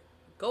work.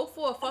 Go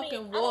for a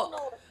fucking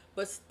walk.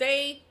 But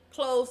stay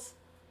close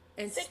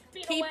and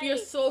keep your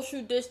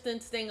social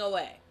distancing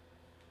away.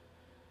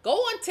 Go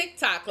on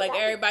TikTok like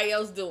everybody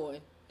else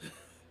doing.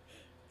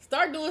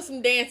 Start doing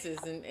some dances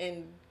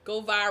and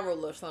go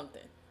viral or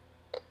something.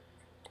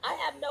 I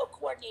have no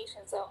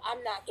coordination, so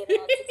I'm not getting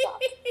on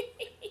TikTok.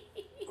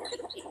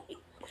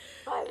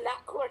 I'm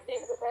not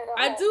coordinated at all.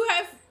 I do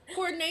have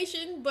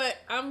coordination, but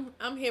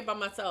I'm here by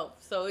myself,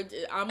 so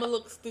I'm gonna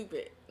look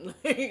stupid.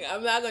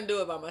 I'm not gonna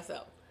do it by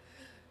myself.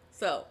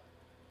 So,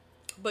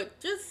 but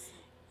just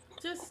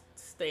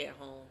stay at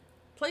home.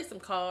 Play some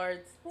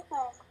cards.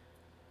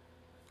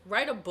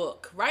 Write a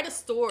book. Write a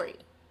story.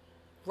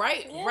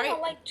 Write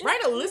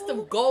a list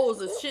of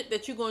goals of shit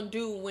that you're gonna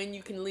do when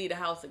you can leave the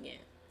house again.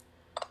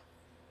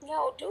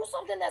 Yo, do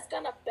something that's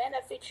gonna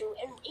benefit you,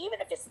 and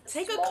even if it's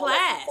take a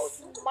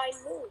class.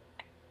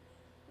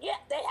 Yeah,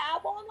 they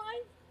have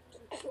online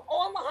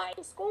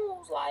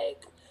schools,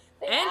 like,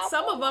 and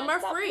some of them are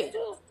free.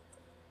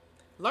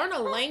 Learn a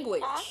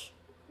language.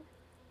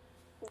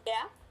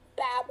 Yeah,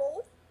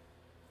 Babbel.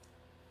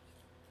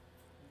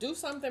 Do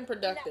something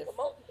productive.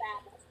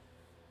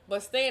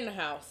 But stay in the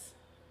house.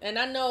 And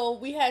I know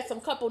we had some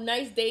couple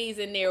nice days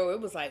in there where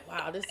it was like,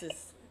 wow, this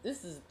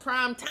is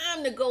prime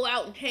time to go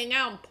out and hang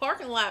out in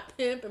parking lot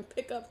pimp and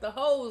pick up the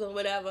hoes or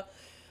whatever.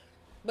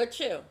 But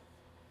chill.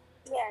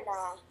 Yeah,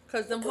 nah.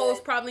 Because them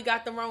hoes probably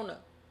got the Rona.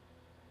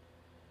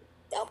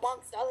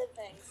 Amongst other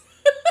things.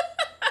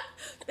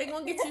 They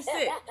gonna get you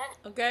sick,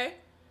 okay?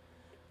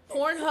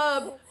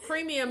 Pornhub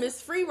Premium is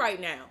free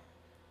right now.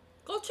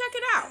 Go check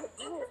it out.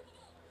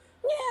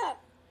 Yeah.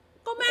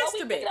 Go Don't be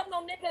picking masturbate. up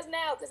no niggas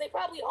now, because they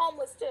probably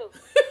homeless too.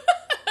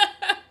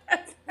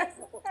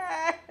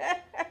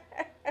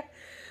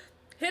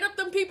 Hit up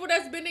them people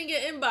that's been in your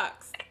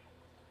inbox.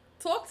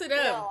 Talk to them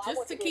No, I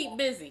just to wouldn't do keep that.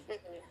 busy. No.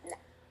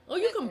 Or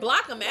you can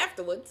block them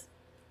afterwards.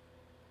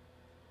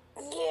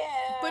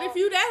 Yeah. But if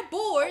you that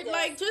bored, guess.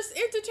 like, just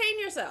entertain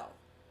yourself.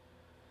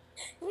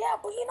 Yeah,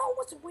 but you know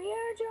what's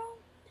weird, yo?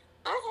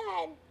 I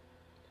had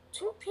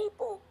 2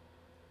 people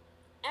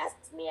ask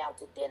me out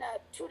to dinner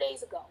 2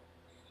 days ago.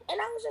 And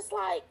I was just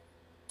like,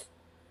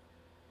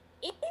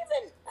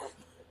 even,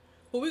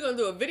 Well, we gonna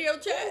do a video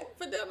chat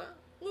for dinner?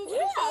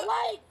 yeah,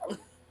 like,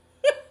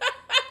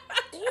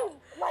 do you,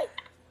 like,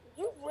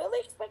 you really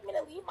expect me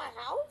to leave my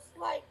house?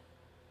 Like,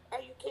 are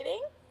you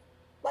kidding?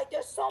 Like,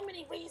 there's so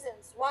many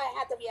reasons why I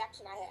had the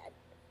reaction I had.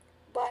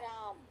 But,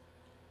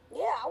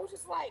 yeah, I was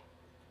just like,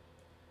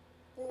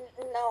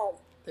 no,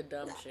 The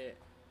dumb shit.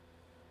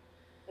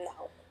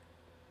 no.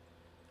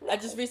 I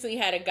just recently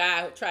had a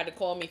guy who tried to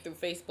call me through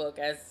Facebook,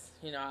 as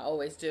you know I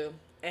always do,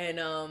 and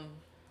I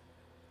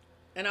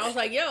was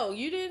like, "Yo,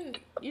 you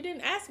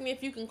didn't ask me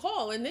if you can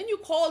call, and then you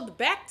called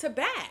back to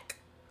back."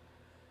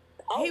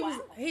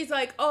 Oh, He's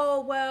like, "Oh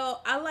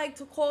well, I like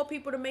to call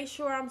people to make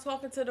sure I'm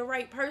talking to the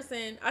right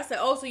person." I said,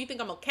 "Oh, so you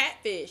think I'm a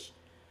catfish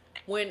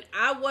when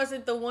I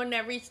wasn't the one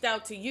that reached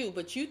out to you,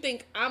 but you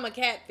think I'm a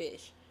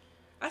catfish?"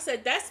 I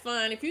said, "That's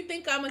fine. If you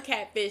think I'm a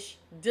catfish,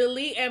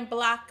 delete and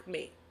block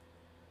me.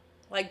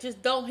 Like,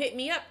 just don't hit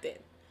me up then.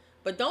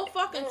 But don't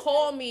fucking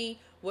call me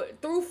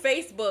through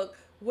Facebook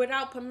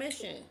without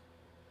permission.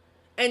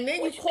 And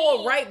then you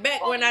call right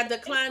back when I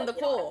declined the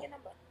call."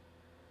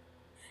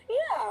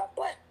 Yeah,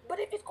 but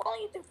if he's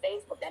calling you through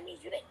Facebook, that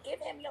means you didn't give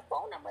him your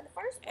phone number in the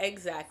first place.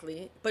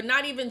 Exactly. But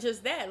not even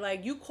just that.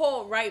 Like, you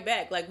called right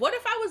back. Like, what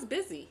if I was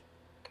busy?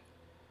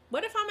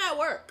 What if I'm at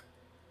work?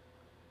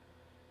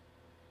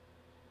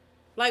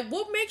 Like,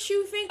 what makes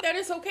you think that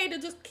it's okay to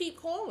just keep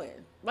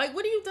calling? Like,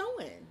 what are you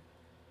doing?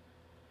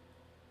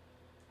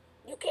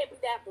 You can't be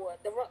that bored.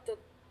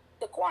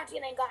 The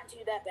quarantine ain't gotten to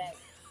you that bad.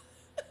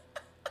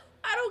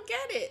 I don't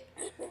get it.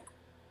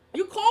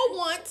 You call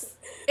once.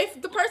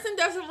 If the person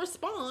doesn't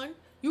respond,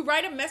 you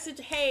write a message,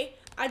 "Hey,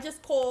 I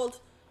just called.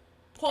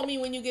 Call me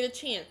when you get a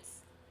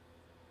chance."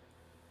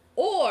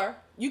 Or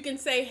you can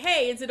say,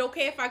 "Hey, is it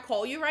okay if I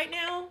call you right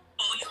now?"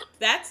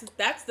 That's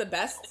the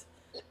best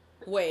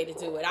way to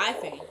do it, I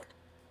think.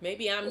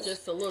 Maybe I'm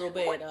just a little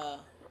bit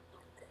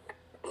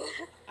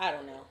I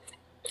don't know.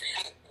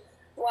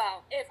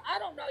 Well, if I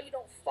don't know, you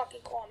don't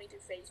fucking call me through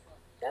Facebook.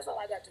 That's all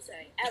I got to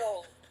say. At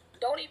all.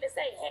 Don't even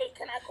say, "Hey,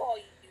 can I call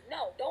you?"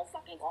 No, don't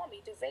fucking call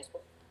me through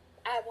Facebook.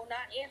 I will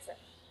not answer.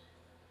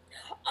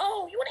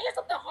 Oh, you want to hear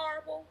something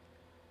horrible?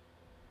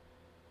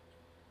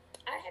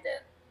 I had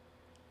to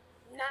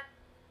not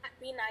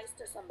be nice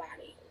to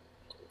somebody.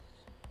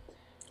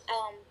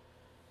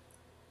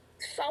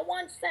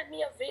 Someone sent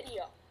me a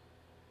video.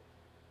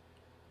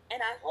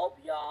 And I hope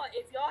y'all,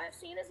 if y'all have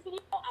seen this video,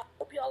 I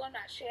hope y'all are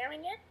not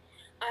sharing it.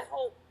 I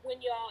hope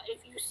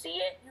if you see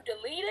it, you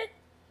delete it.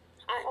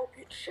 I hope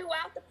you chew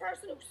out the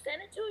person who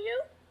sent it to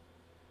you.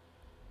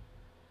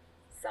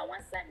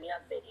 Someone sent me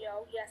a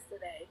video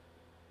yesterday,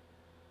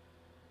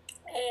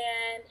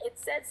 and it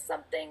said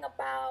something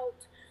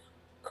about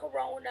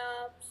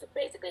corona. So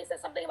basically, it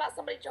said something about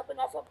somebody jumping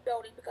off a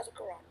building because of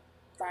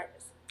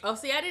coronavirus. Oh,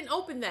 see, I didn't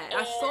open that.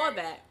 I saw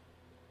that.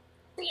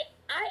 See,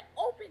 I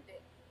opened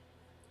it,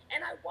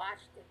 and I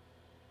watched it.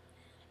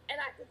 And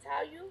I can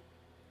tell you,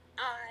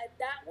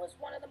 that was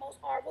one of the most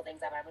horrible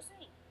things I've ever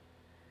seen.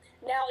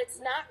 Now, it's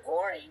not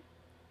gory,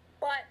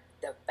 but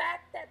the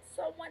fact that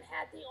someone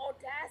had the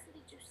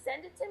audacity to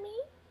send it to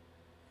me,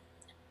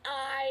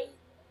 I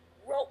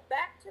wrote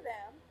back to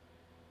them,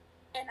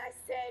 and I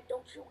said,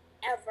 "Don't you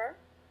ever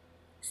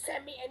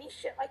send me any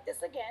shit like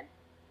this again."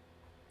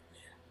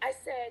 I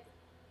said,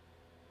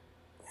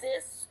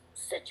 "This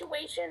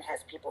situation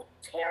has people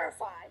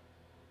terrified,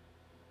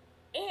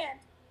 and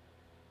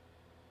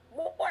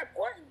more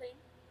importantly,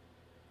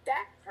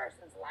 that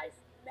person's life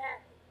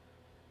mattered.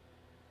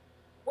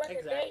 Whether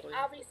Exactly. they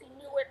obviously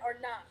knew it or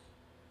not.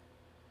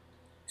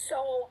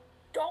 So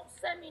don't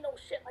send me no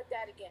shit like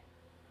that again."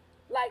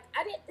 Like,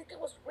 I didn't think it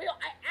was real.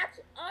 I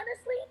actually,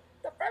 honestly,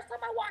 the first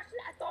time I watched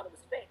it, I thought it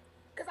was fake.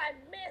 Because I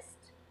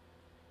missed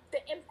the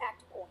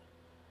impact point.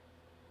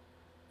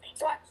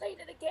 So I played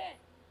it again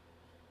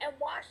and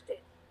watched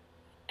it.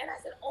 And I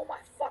said, "Oh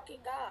my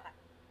fucking God.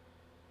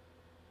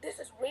 This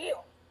is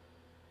real."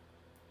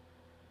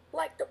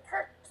 Like, the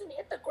person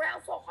hit the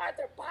ground so hard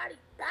their body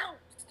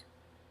bounced.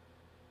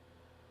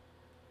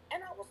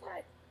 And I was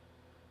like,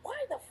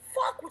 why the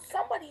fuck would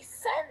somebody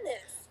send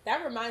this?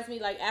 That reminds me,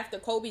 like, after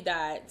Kobe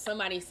died,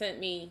 somebody sent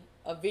me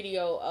a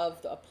video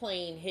of a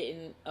plane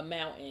hitting a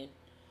mountain.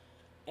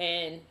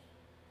 And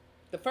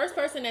the first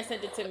person that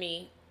sent it to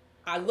me,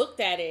 I looked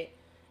at it,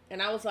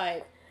 and I was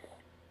like,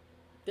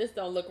 this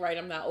don't look right.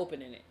 I'm not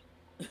opening it.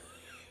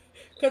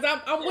 Because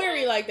I'm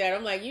weary like that.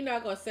 I'm like, you're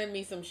not going to send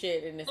me some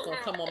shit, and it's going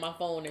to come on my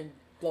phone and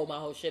blow my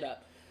whole shit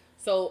up.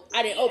 So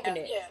I didn't open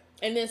it. Yeah.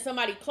 And then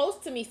somebody close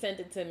to me sent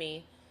it to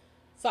me.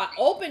 So I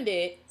opened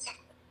it,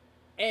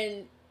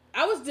 And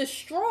I was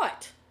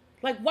distraught.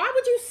 Like, why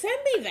would you send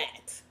me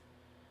that?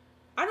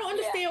 I don't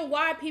understand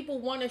why people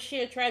want to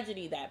share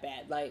tragedy that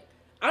bad. Like,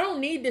 I don't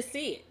need to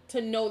see it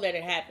to know that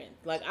it happened.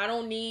 Like, I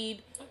don't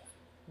need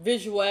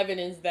visual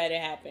evidence that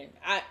it happened.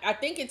 I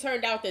think it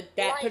turned out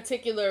that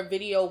particular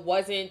video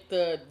wasn't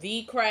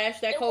the crash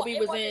that Kobe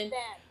was in.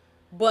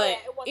 But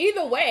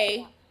either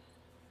way,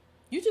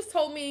 you just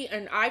told me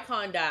an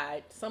icon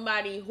died.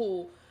 Somebody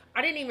who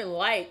I didn't even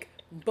like,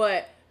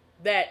 but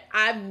that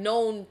I've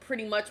known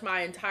pretty much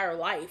my entire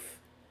life.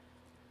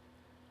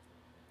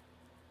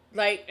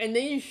 Like, and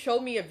then you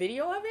show me a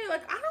video of it?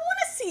 Like, I don't want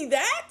to see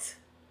that.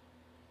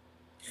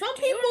 Some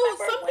people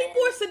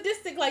are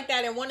sadistic like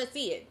that and want to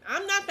see it.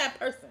 I'm not that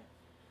person.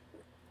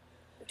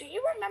 Do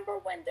you remember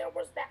when there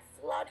was that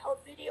flood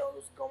of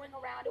videos going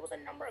around? It was a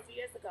number of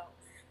years ago.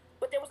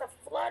 But there was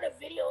a flood of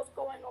videos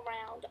going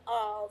around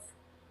of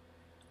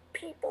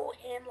people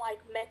in, like,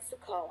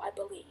 Mexico, I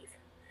believe,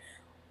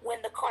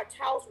 when the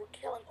cartels were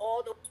killing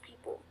all those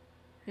people.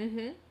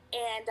 Mm-hmm.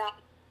 And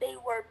they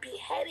were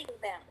beheading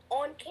them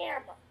on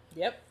camera.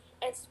 Yep.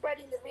 And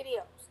spreading the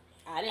videos.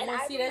 I didn't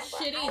want to see that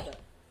shit either.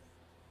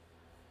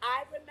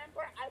 I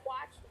remember I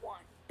watched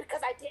one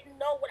because I didn't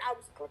know what I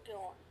was clicking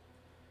on.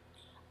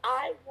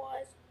 I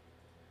was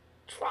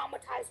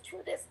traumatized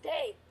to this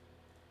day.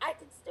 I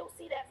can still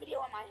see that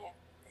video in my head.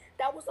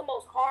 That was the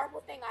most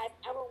horrible thing I've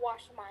ever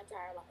watched in my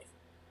entire life.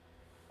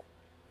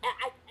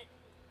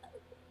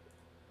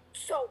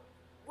 So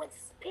when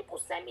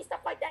people send me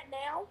stuff like that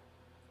now,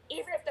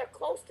 even if they're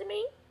close to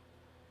me,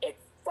 it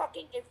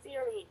fucking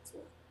infuriates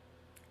me.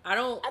 I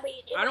don't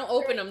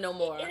open them no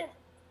more.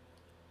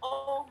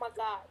 Oh my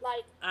God.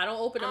 Like, I don't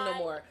open them no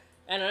more.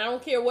 And I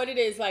don't care what it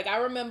is. Like, I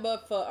remember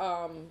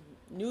for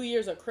New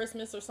Year's or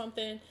Christmas or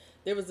something,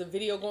 there was a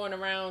video going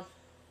around,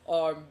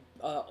 or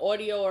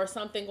audio or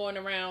something going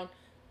around,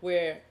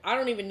 where I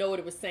don't even know what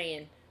it was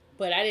saying,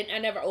 but I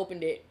never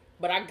opened it,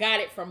 but I got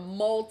it from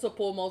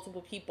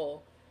multiple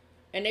people,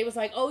 and they was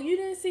like, "Oh, you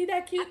didn't see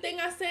that cute thing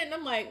I sent?" And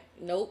I'm like,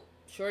 "Nope,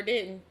 sure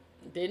didn't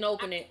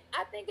open it."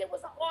 I think it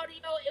was an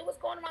audio. It was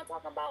going around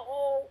talking about,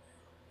 "Oh,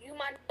 you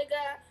my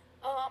nigga,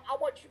 I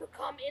want you to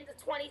come into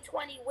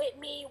 2020 with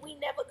me. We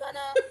never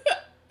gonna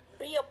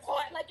be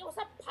apart." Like, it was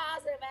a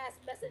positive ass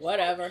message.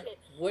 Whatever,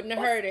 wouldn't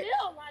have heard it.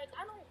 Still, like,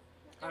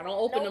 I don't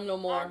open them no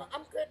more.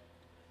 I'm good.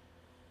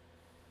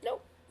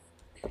 Nope.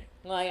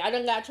 Like, I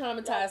done got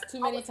traumatized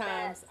too many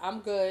times. I'm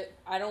good.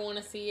 I don't want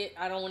to see it.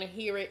 I don't want to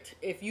hear it.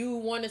 If you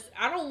want to,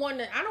 I don't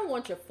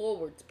want your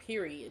forwards,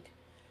 period.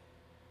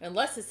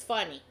 Unless it's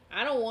funny.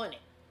 I don't want it.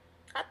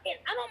 I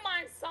don't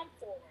mind some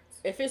forwards.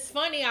 If it's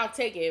funny, I'll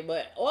take it.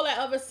 But all that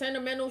other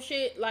sentimental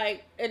shit,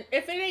 like, and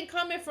if it ain't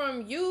coming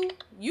from you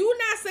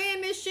not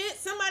saying this shit,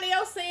 somebody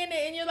else saying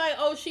it, and you're like,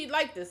 "Oh, she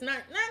like this."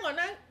 Not.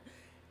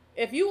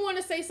 If you want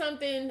to say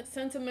something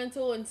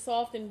sentimental and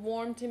soft and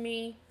warm to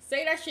me,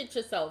 say that shit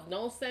yourself.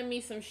 Don't send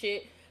me some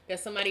shit that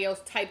somebody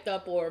else typed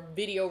up or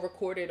video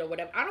recorded or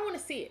whatever. I don't want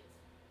to see it.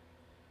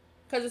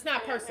 Because it's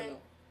not personal.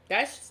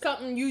 That's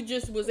something you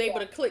just was able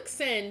to click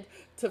send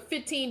to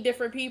 15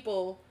 different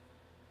people,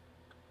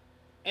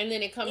 and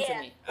then it comes to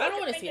me. I don't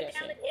want to see that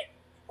shit.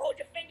 Hold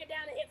your finger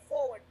down and hit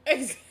forward.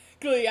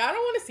 Exactly. I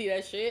don't want to see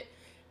that shit.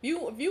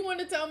 If you want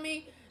to tell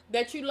me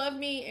that you love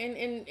me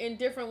in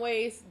different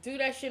ways, do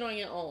that shit on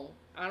your own.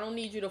 I don't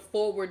need you to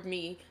forward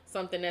me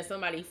something that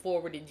somebody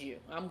forwarded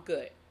you. I'm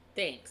good.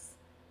 Thanks.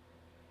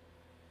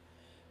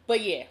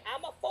 But yeah.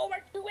 I'm a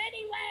forward to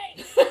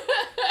anyway.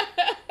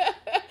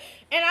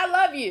 And I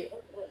love you.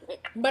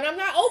 But I'm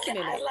not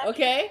opening it,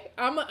 okay?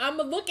 I'm going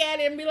to look at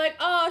it and be like,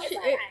 "Oh, shit,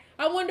 right.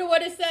 I wonder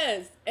what it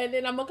says." And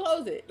then I'm going to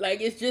close it.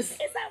 Like, it's just...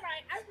 It's all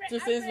right.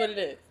 Just is what it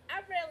is. I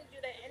rarely do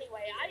that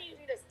anyway. I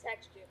usually just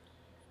text you.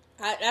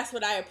 That's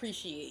what I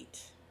appreciate.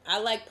 I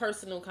like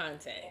personal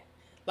contact.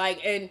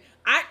 Like, and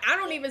I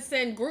don't even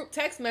send group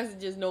text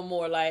messages no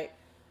more. Like,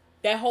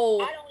 that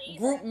whole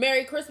group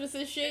Merry Christmas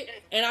and shit.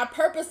 And I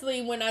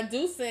purposely, when I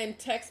do send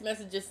text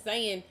messages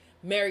saying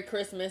Merry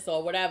Christmas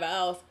or whatever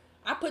else,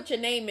 I put your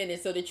name in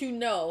it so that you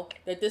know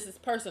that this is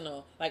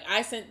personal. Like,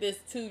 I sent this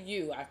to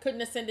you. I couldn't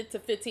have sent it to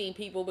 15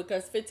 people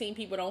because 15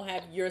 people don't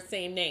have your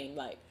same name.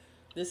 Like,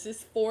 this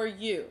is for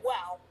you.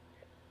 Well,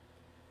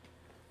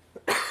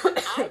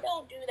 I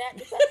don't do that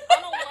because I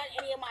don't want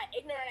any of my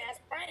ignorant ass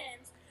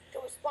friends to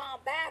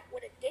respond back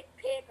with a dick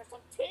pic or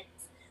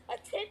a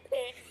tit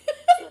pic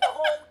to the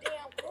whole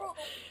damn group.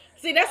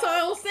 See, that's why I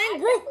don't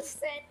send groups.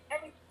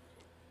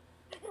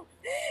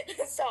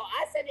 So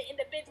I send it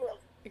individually.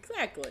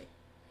 Exactly.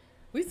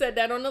 We said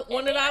that on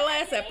one of our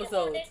last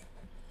episodes.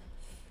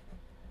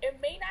 It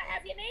may not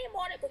have your name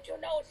on it, but you'll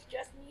know it's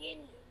just me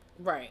and you.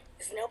 Right.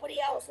 There's nobody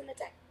else in the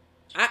text.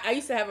 I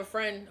used to have a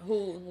friend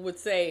who would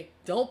say,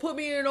 "Don't put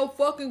me in no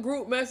fucking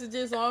group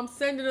messages or I'm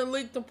sending a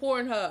link to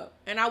Pornhub."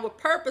 And I would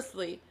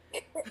purposely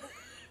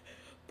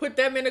put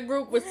them in a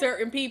group with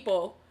certain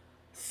people,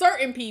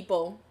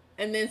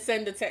 and then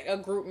send a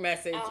group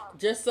message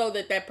just so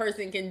that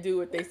person can do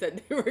what they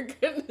said they were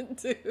going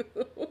to do.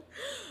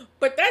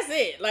 But that's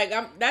it. Like,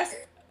 that's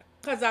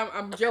because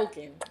I'm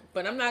joking,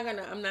 but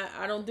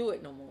I don't do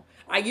it no more.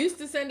 I used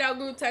to send out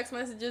group text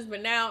messages,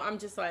 but now I'm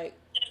just like,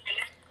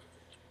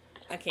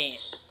 I can't.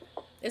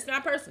 It's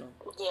not personal.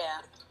 Yeah.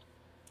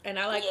 And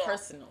I like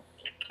personal.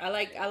 I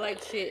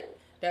like shit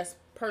that's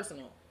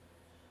personal.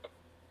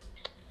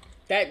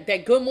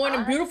 That good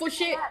morning beautiful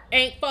shit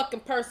ain't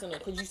fucking personal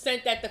because you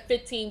sent that to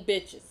 15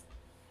 bitches.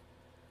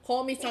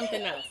 Call me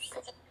something else.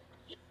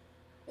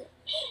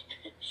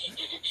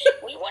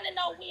 We want to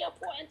know we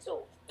important too.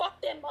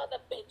 Fuck them mother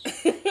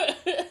bitches.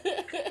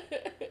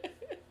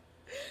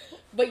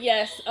 But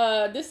yes,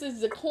 this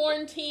is the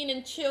quarantine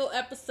and chill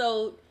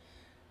episode.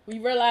 We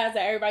realized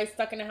that everybody's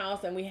stuck in the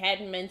house and we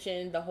hadn't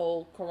mentioned the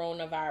whole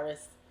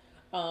coronavirus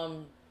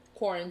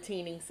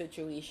quarantining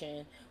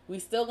situation. We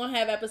still gonna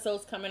have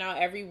episodes coming out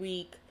every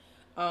week.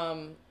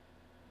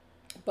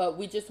 But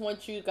we just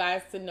want you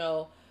guys to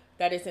know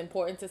that it's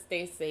important to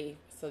stay safe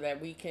so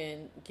that we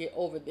can get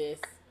over this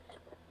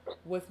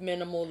with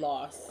minimal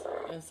loss.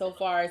 And so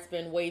far it's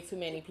been way too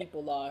many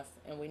people lost,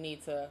 and we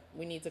need to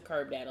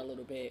curb that a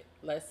little bit.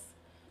 Let's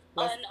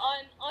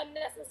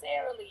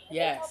unnecessarily. And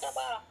yes. They talk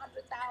about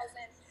 100,000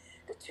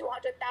 to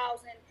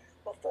 200,000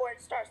 before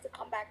it starts to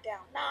come back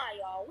down. Nah,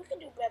 y'all, we can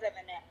do better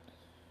than that.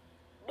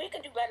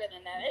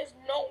 There's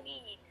no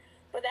need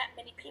for that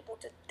many people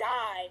to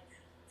die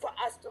for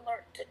us to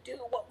learn to do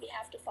what we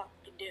have to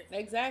fucking do.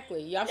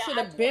 Exactly. Y'all should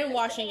have been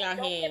washing your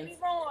hands.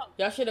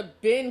 Y'all should have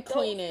been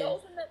cleaning.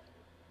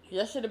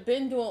 Y'all should have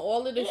been doing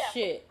all of this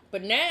shit.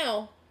 But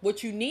now,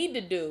 what you need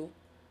to do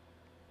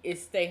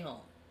is stay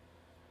home.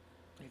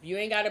 If you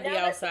ain't got to be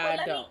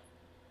outside, don't.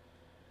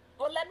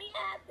 But let me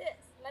add this.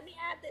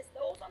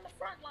 Those on the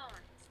front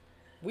lines.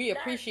 We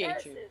appreciate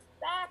nurses, you.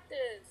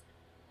 Doctors,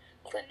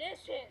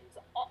 clinicians,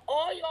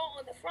 all y'all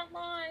on the front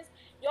lines.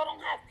 Y'all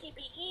don't have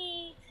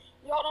PPE.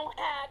 Y'all don't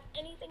have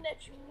anything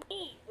that you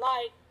need.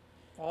 Like,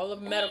 all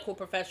of medical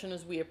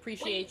professionals, we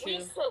appreciate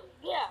you.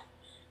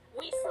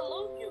 We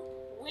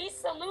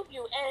salute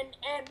you. And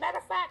matter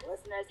of fact,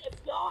 listeners,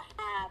 if y'all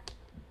have,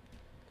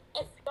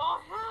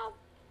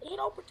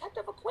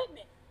 protective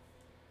equipment,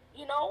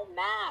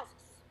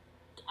 masks,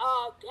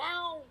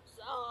 gowns,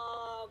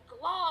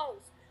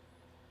 gloves,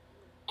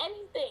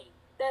 anything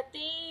that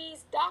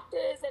these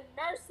doctors and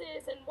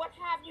nurses and what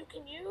have you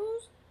can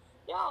use,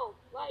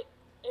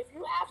 if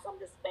you have some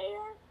to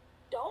spare,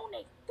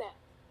 donate them.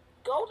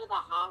 Go to the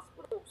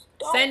hospitals.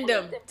 Send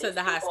them to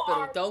the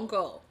hospital. Don't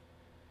go.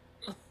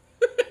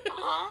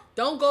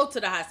 Don't go to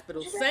the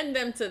hospital. Send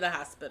them to the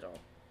hospital.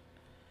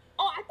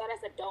 Oh, I thought I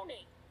said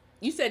donate.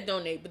 You said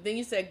donate, but then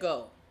you said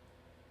go.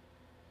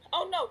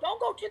 Oh, no, don't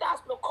go to the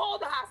hospital. Call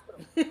the hospital.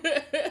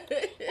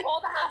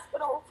 Call the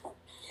hospital.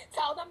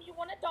 Tell them you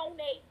want to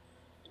donate.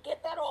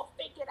 Get that all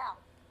figured out.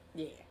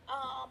 Yeah.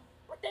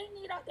 But they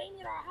need our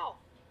help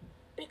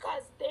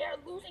because they're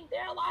losing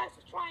their lives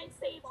to try and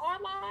save our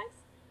lives.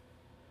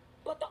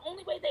 But the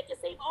only way they can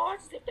save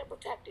ours is if they're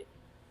protected.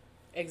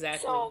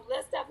 Exactly. So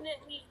let's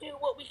definitely do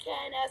what we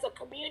can as a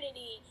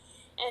community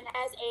and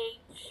as a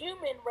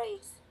human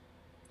race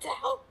to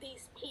help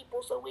these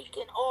people so we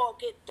can all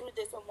get through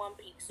this in one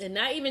piece. And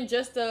not even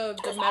just the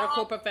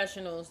medical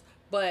professionals,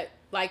 but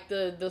like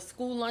the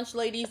school lunch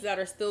ladies that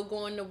are still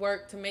going to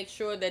work to make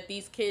sure that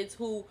these kids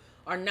who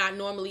are not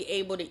normally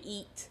able to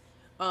eat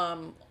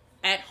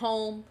at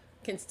home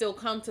can still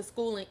come to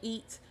school and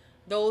eat.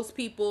 Those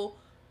people,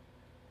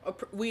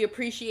 we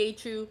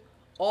appreciate you.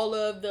 All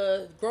of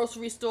the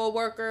grocery store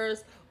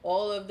workers,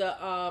 all of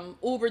the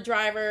Uber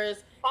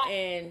drivers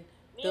and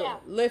the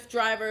Lyft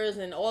drivers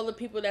and all the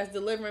people that's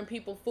delivering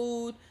people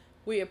food,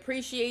 we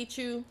appreciate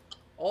you.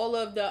 All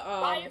of the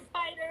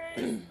firefighters,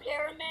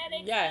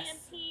 paramedics, yes,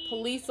 EMTs,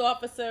 police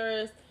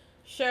officers,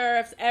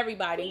 sheriffs,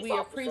 everybody. We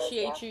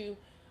appreciate you.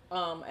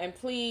 And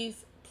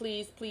please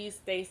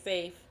stay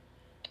safe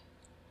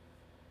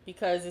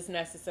because it's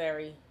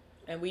necessary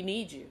and we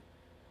need you.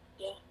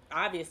 Yeah.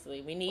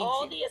 Obviously, we need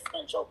all you. The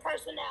essential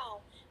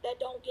personnel that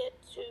don't get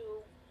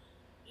to,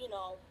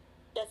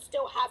 that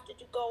still have to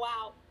go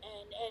out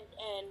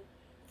and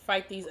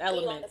fight these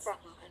elements. On the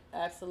front line.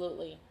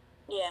 Absolutely.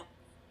 Yeah.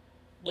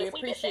 We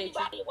appreciate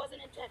anybody, it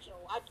wasn't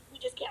intentional. We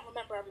just can't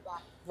remember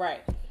everybody.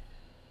 Right.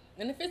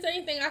 And if it's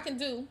anything I can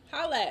do,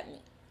 holla at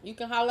me. You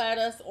can holla at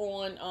us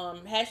on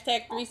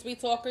hashtag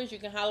 3SweetTalkers. You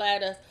can holla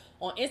at us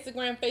on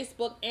Instagram,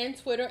 Facebook, and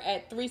Twitter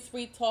at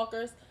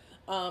 3SweetTalkers.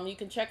 You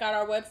can check out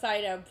our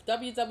website at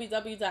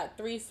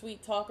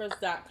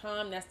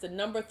www.3sweettalkers.com. That's the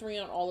number 3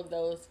 on all of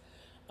those.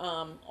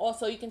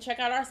 Also, you can check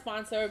out our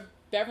sponsor,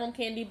 Bedroom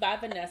Candy by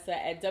Vanessa,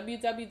 at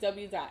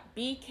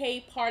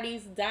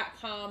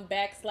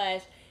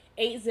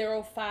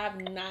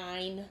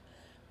www.bkparties.com/8059.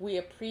 We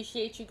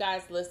appreciate you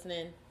guys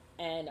listening,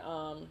 and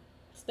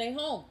stay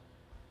home.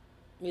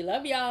 We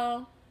love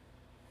y'all.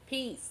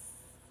 Peace.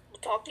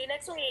 We'll talk to you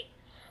next week.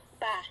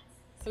 Bye.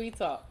 Sweet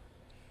talk.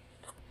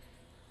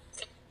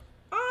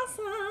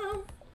 Awesome.